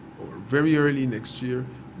 or very early next year,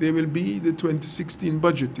 there will be the 2016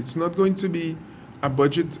 budget. It's not going to be a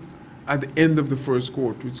budget at the end of the first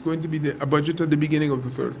quarter. It's going to be a budget at the beginning of the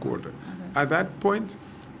third quarter. Okay. At that point,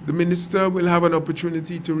 the minister will have an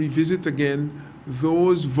opportunity to revisit again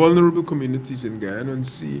those vulnerable communities in Guyana and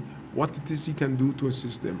see what it is he can do to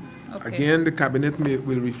assist them. Okay. Again, the cabinet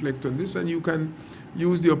will reflect on this, and you can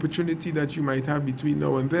use the opportunity that you might have between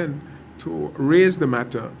now and then to raise the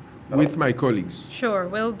matter with my colleagues. Sure,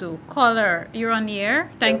 will do. Caller, you're on the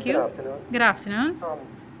air. Thank you. Good afternoon. Good afternoon.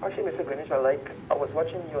 Actually, Mr. Greenidge, I was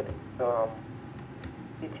watching your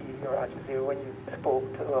CTV or Al Jazeera when you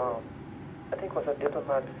spoke to, I think it was a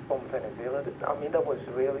diplomat from Venezuela. I mean, that was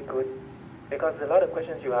really good because a lot of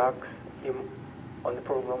questions you asked him on the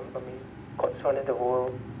program, I mean, concerning the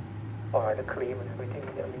whole, or the claim and everything,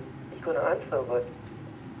 I mean, he's going to answer, but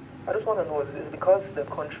I just want to know, is it because the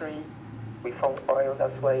country, we found oil,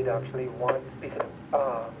 that's why they actually want this,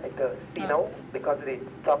 like the Sino, because they're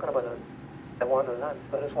talking about the want the land.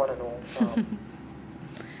 So I just want to know.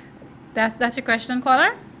 That's your question,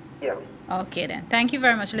 caller? Yeah. Okay then. Thank you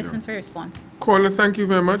very much. Listen for your response. Caller, thank you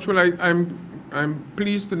very much. Well, I'm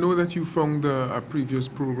pleased to know that you found our previous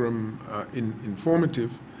program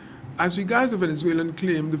informative. As regards the Venezuelan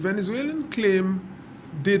claim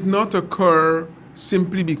did not occur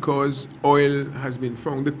simply because oil has been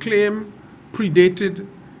found. The claim predated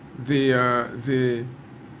the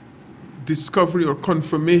discovery or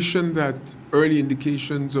confirmation that early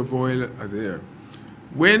indications of oil are there.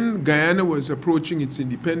 When Guyana was approaching its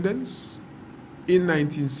independence in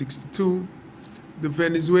 1962, the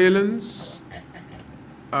Venezuelans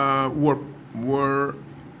were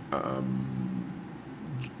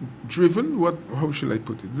driven, how shall I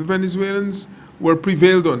put it? The Venezuelans were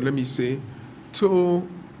prevailed on, let me say, to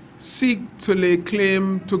seek to lay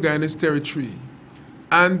claim to Guyana's territory.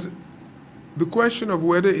 And the question of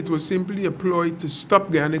whether it was simply a ploy to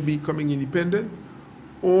stop Guyana becoming independent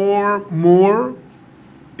or more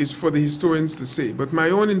is for the historians to say. But my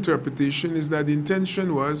own interpretation is that the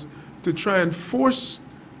intention was to try and force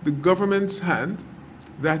the government's hand,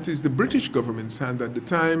 that is the British government's hand at the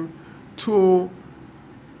time,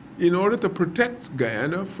 in order to protect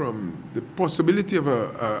Guyana from the possibility of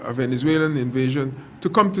a Venezuelan invasion, to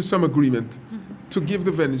come to some agreement to give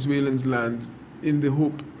the Venezuelans land in the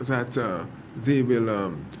hope that they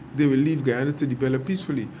will leave Guyana to develop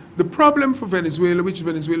peacefully. The problem for Venezuela, which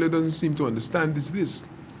Venezuela doesn't seem to understand, is this.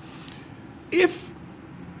 If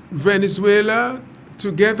Venezuela,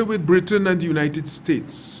 together with Britain and the United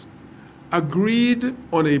States, agreed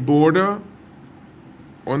on a border,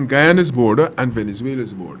 on Guyana's border and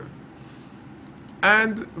Venezuela's border,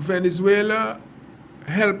 and Venezuela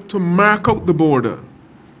helped to mark out the border,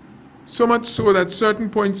 so much so that certain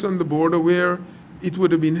points on the border where it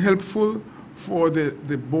would have been helpful for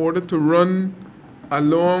the border to run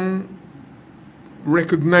along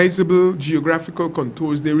recognizable geographical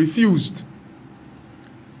contours, they refused.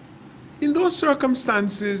 In those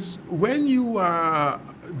circumstances, when you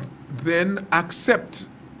then accept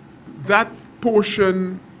that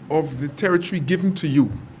portion of the territory given to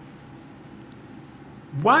you,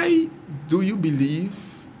 why do you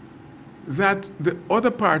believe that the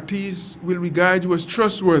other parties will regard you as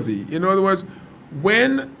trustworthy? In other words,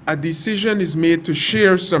 when a decision is made to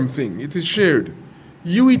share something, it is shared.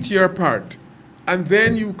 You eat your part, and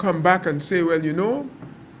then you come back and say, well, you know,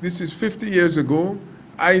 this is 50 years ago,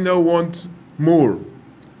 I now want more.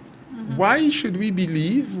 Why should we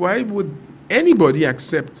believe, why would anybody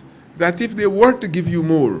accept that if they were to give you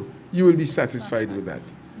more, you will be satisfied with that?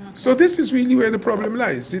 So this is really where the problem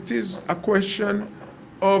lies. It is a question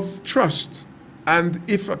of trust. And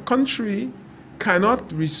if a country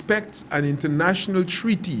cannot respect an international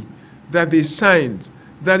treaty that they signed,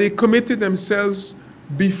 that they committed themselves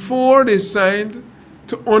before they signed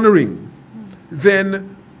to honoring,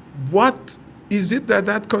 then what is it that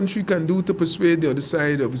that country can do to persuade the other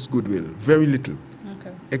side of its goodwill? Very little.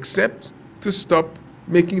 Okay. Except to stop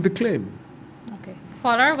making the claim. Okay.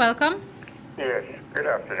 Caller, welcome. Yes, good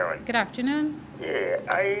afternoon. Good afternoon. Yeah,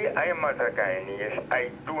 I am as a Guyanese. I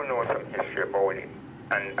do know some history about it.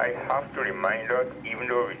 And I have to remind us, even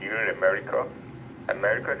though we deal with America,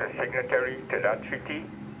 America is a signatory to that treaty,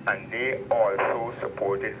 and they also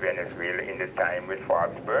supported Venezuela in the time with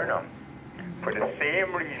Fox Burnham. For the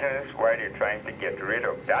same reasons why they're trying to get rid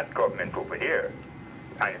of that government over there.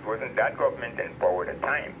 And it wasn't that government in power at the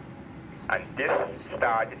time. And this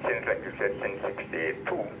started since, like you said, since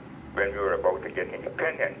 1962, when we were about to get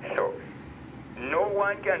independence. So no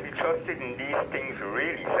one can be trusted in these things,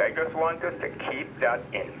 really. So I just want us to keep that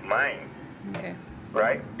in mind. Okay.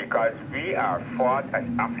 Right? Because we are fought as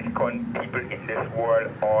African people in this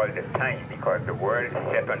world all the time, because the world is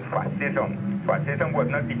set on fascism. Fascism was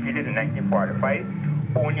not defeated in 1945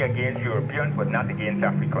 only against Europeans, but not against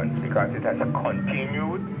Africans, because it has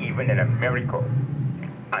continued even in America.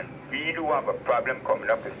 And we do have a problem coming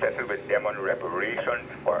up to settle with them on reparations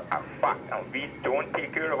for a fact, and we don't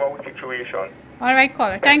take care of our situation. All right,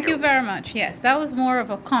 caller. Thank you very much. Yes, that was more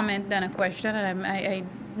of a comment than a question, and I'm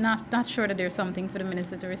not sure that there's something for the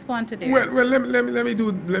minister to respond to there. Well, let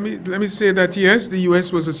me say that yes, the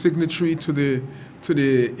U.S. was a signatory to the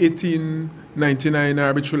 1899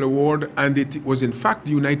 arbitral award, and it was in fact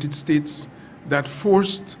the United States that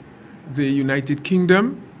forced the United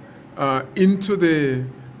Kingdom into the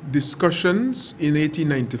discussions in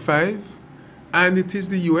 1895, and it is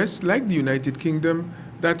the U.S., like the United Kingdom,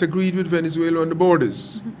 that agreed with Venezuela on the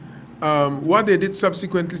borders. What they did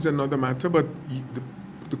subsequently is another matter, but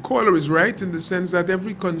the caller is right in the sense that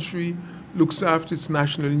every country looks after its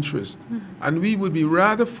national interest. And we would be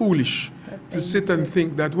rather foolish to sit and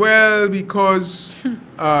think that, well, because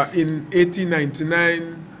in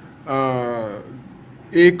 1899,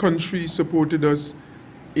 a country supported us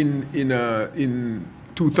in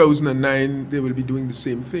 2009, they will be doing the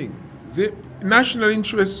same thing. The national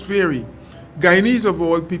interests vary. Guyanese, of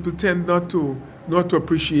all people, tend not to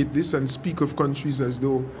appreciate this and speak of countries as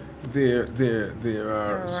though they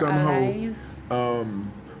are somehow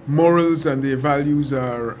morals and their values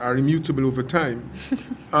are immutable over time.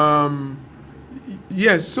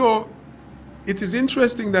 Yes, so it is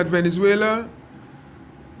interesting that Venezuela,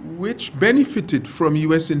 which benefited from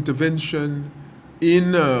U.S. intervention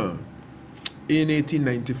in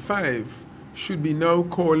 1895, should be now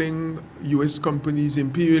calling U.S. companies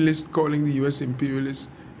imperialist, calling the U.S. imperialist,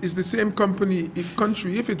 is the same country.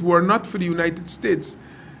 If it were not for the United States,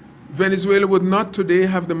 Venezuela would not today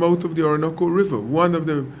have the mouth of the Orinoco River, one of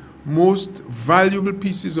the most valuable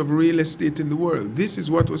pieces of real estate in the world. This is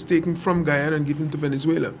what was taken from Guyana and given to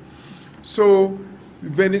Venezuela. So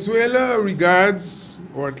Venezuela regards,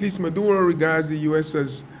 or at least Maduro regards, the U.S.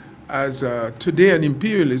 as today an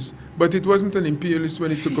imperialist, but it wasn't an imperialist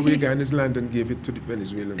when it took away Guyana's land and gave it to the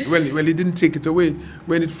Venezuelans. Well, it didn't take it away.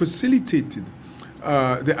 When it facilitated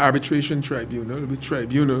the arbitration tribunal, the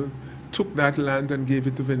tribunal took that land and gave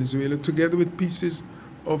it to Venezuela, together with pieces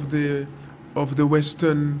of the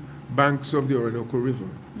western banks of the Orinoco River.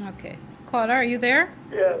 Okay. Caller, are you there?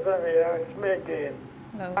 Yes, I'm here. It's me again.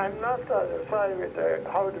 Hello. I'm not satisfied with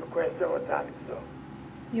how the question was answered.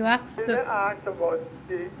 You asked I didn't ask about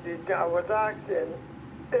I was asking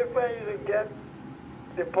if I used to get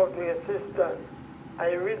the public assistance,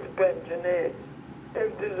 I reach pension age.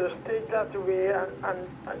 If there's a state that way and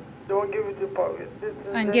don't give you the public assistance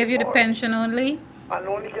and give you the pension only? And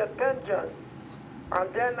only get pension.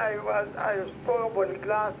 And then I spoke about the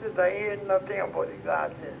glasses, I heard nothing about the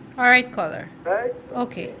glasses. All right, caller. Right?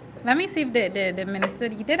 Okay. Let me see if the minister,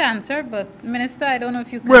 he did answer, but minister, I don't know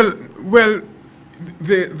if you can. Well,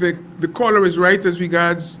 the caller is right as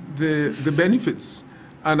regards the benefits.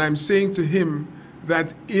 And I'm saying to him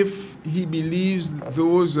that if he believes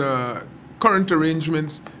those current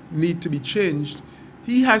arrangements need to be changed,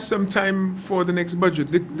 he has some time for the next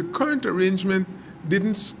budget. The current arrangement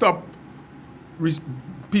didn't stop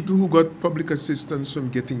people who got public assistance from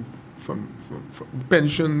getting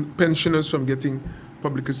pensioners from getting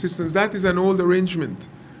public assistance. That is an old arrangement,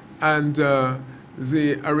 and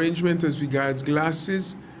the arrangement as regards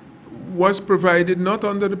glasses was provided not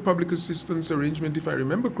under the public assistance arrangement, if I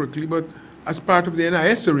remember correctly, but as part of the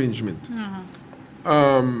NIS arrangement.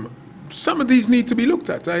 Some of these need to be looked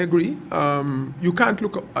at, I agree. You can't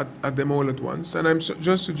look at them all at once, and I'm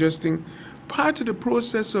just suggesting part of the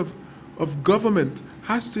process of government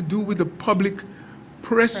has to do with the public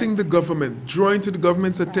pressing the government, drawing to the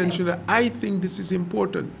government's attention that I think this is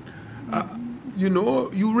important. You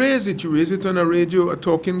know, you raise it on a radio, a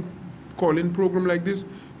talking call-in program like this,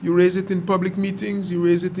 you raise it in public meetings, you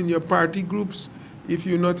raise it in your party groups. If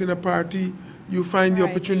you're not in a party, you find the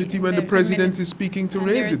opportunity when the president is speaking to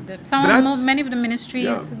raise it. Many of the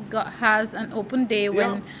ministries has an open day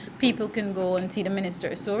when people can go and see the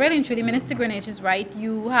minister. So really and truly, Minister Greenidge is right.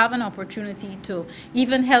 You have an opportunity to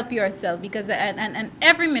even help yourself, because and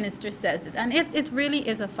every minister says it, and it really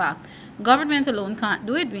is a fact. Government alone can't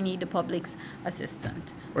do it. We need the public's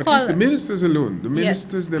assistance. At least the ministers alone. The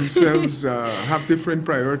ministers themselves have different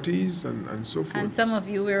priorities and so forth. And some of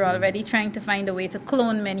you, we're already trying to find a way to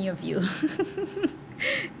clone many of you.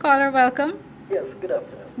 Caller, welcome. Yes, good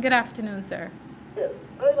afternoon. Good afternoon, sir. Yes,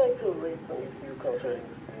 I'd like to raise some issue concerning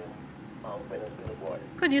the Venezuela border.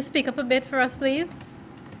 Could you speak up a bit for us, please?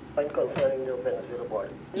 And concerning the Venezuela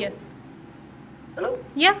border. Yes. Hello?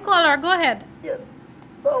 Yes, caller, go ahead. Yes.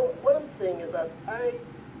 So what I'm saying is that I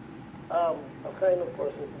am a kind of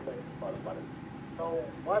person who likes to follow politics. So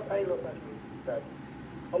what I look at is that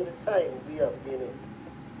from the time we have been in,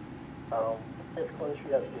 this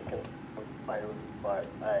country has taken a viral part.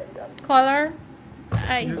 Caller,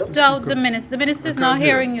 I doubt the minister. The minister is not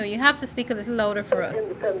hearing you. You have to speak a little louder for us.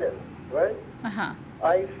 Independence, right? Uh-huh.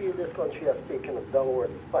 I feel this country has taken a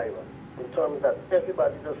downward spiral in terms that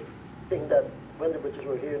everybody just think that when the British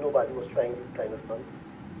were here, nobody was trying this kind of stuff.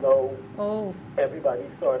 Now, everybody's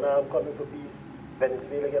Suriname coming for peace,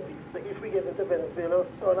 Venezuela get peace. So if we get into Venezuela,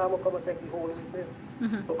 Suriname will come and take the whole of this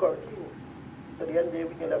for quarantine. So the end of the day,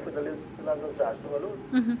 we can left with the land of Johnson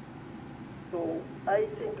alone. So I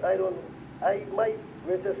think, my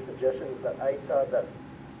greatest suggestion is that I thought that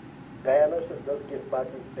Guyana should just give back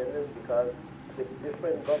independence, because with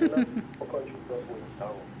different governments, our country just going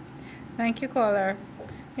down. Thank you, caller.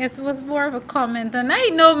 It was more of a comment, and I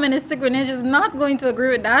know Minister Greenidge is not going to agree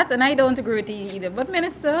with that, and I don't agree with it either. But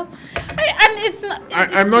Minister,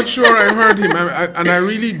 I'm not sure I heard him, and I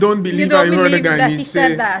really don't believe I heard a Guyanese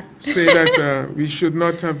say that we should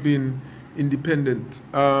not have been independent.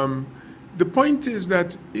 The point is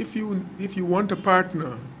that if you want a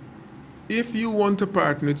partner,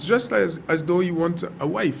 it's just as though you want a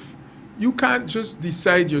wife. You can't just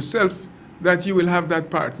decide yourself that you will have that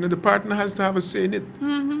partner. The partner has to have a say in it.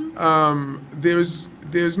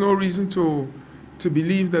 There's no reason to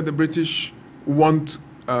believe that the British want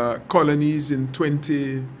colonies in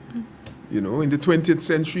the 20th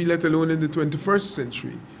century, let alone in the 21st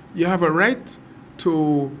century. You have a right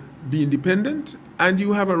to be independent, and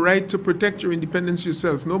you have a right to protect your independence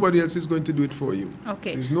yourself. Nobody else is going to do it for you.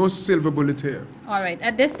 Okay. There's no silver bullet here. All right.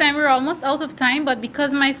 At this time, we're almost out of time, but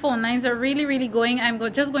because my phone lines are really, really going, I'm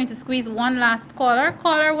just going to squeeze one last caller.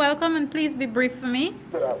 Caller, welcome, and please be brief for me.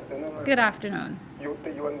 Good afternoon. Good afternoon. You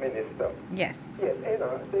and Minister. Yes. Yes,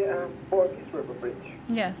 the Borges River Bridge.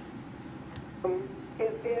 Yes.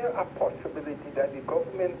 Is there a possibility that the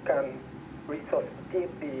government can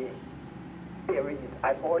resuscitate the area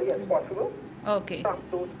as early as possible? Okay. From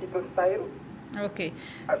those people's style? Okay.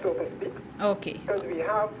 So to speak. Okay. Because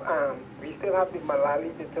we still have the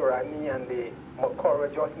Malali, the Turani, and the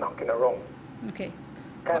Makora just knocking around. Okay.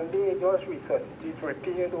 Can they just resuscitate,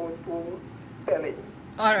 repair those two fellas?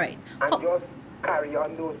 All right. And just carry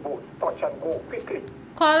on those boats, touch and go quickly?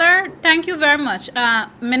 Caller, thank you very much.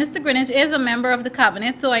 Minister Greenidge is a member of the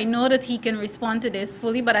cabinet, so I know that he can respond to this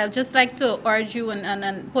fully, but I'd just like to urge you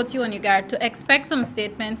and put you on your guard to expect some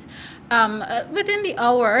statements within the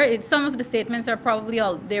hour. Some of the statements are probably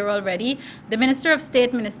there already. The Minister of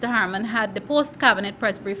State, Minister Harman, had the post-cabinet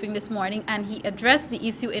press briefing this morning, and he addressed the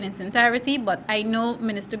issue in its entirety, but I know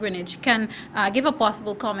Minister Greenidge can give a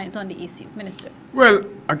possible comment on the issue. Minister. Well,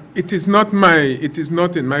 it is not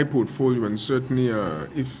in my portfolio, and certainly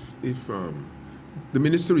if the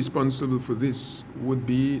minister responsible for this would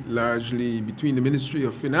be largely between the Ministry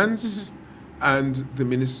of Finance and the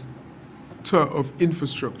Minister of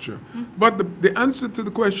Infrastructure. But the answer to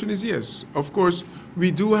the question is yes. Of course,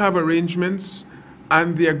 we do have arrangements,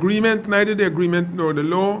 and neither the agreement nor the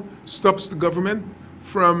law stops the government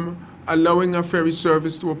from allowing a ferry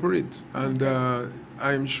service to operate. And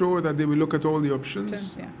I'm sure that they will look at all the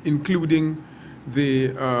options, including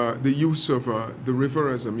the use of the river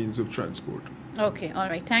as a means of transport. Okay, all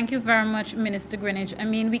right. Thank you very much, Minister Greenidge. I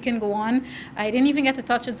mean, we can go on. I didn't even get to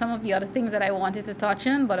touch on some of the other things that I wanted to touch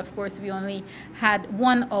on, but of course, we only had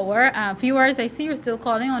 1 hour. Viewers, I see you're still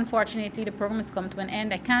calling. Unfortunately, the program has come to an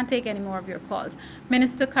end. I can't take any more of your calls.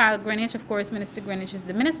 Minister Carl Greenidge, of course, Minister Greenidge is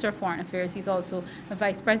the Minister of Foreign Affairs. He's also the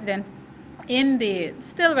Vice President in the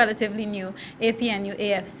still relatively new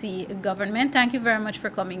APNU-AFC government. Thank you very much for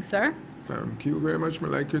coming, sir. Thank you very much,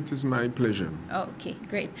 Malika. It is my pleasure. Okay,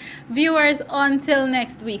 great. Viewers, until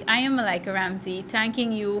next week, I am Malika Ramsey,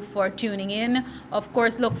 thanking you for tuning in. Of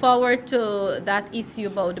course, look forward to that issue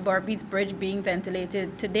about the Barbies Bridge being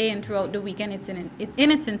ventilated today and throughout the weekend. It's in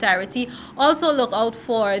its entirety. Also, look out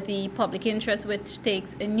for the public interest, which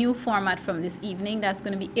takes a new format from this evening. That's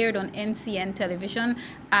going to be aired on NCN television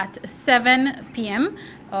at 7 p.m.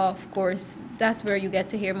 Of course, that's where you get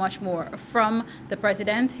to hear much more from the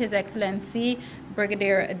President, His Excellency,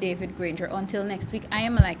 Brigadier David Granger. Until next week, I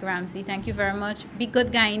am Malika Ramsey. Thank you very much. Be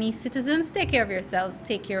good Guyanese citizens. Take care of yourselves.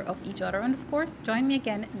 Take care of each other. And, of course, join me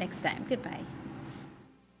again next time. Goodbye.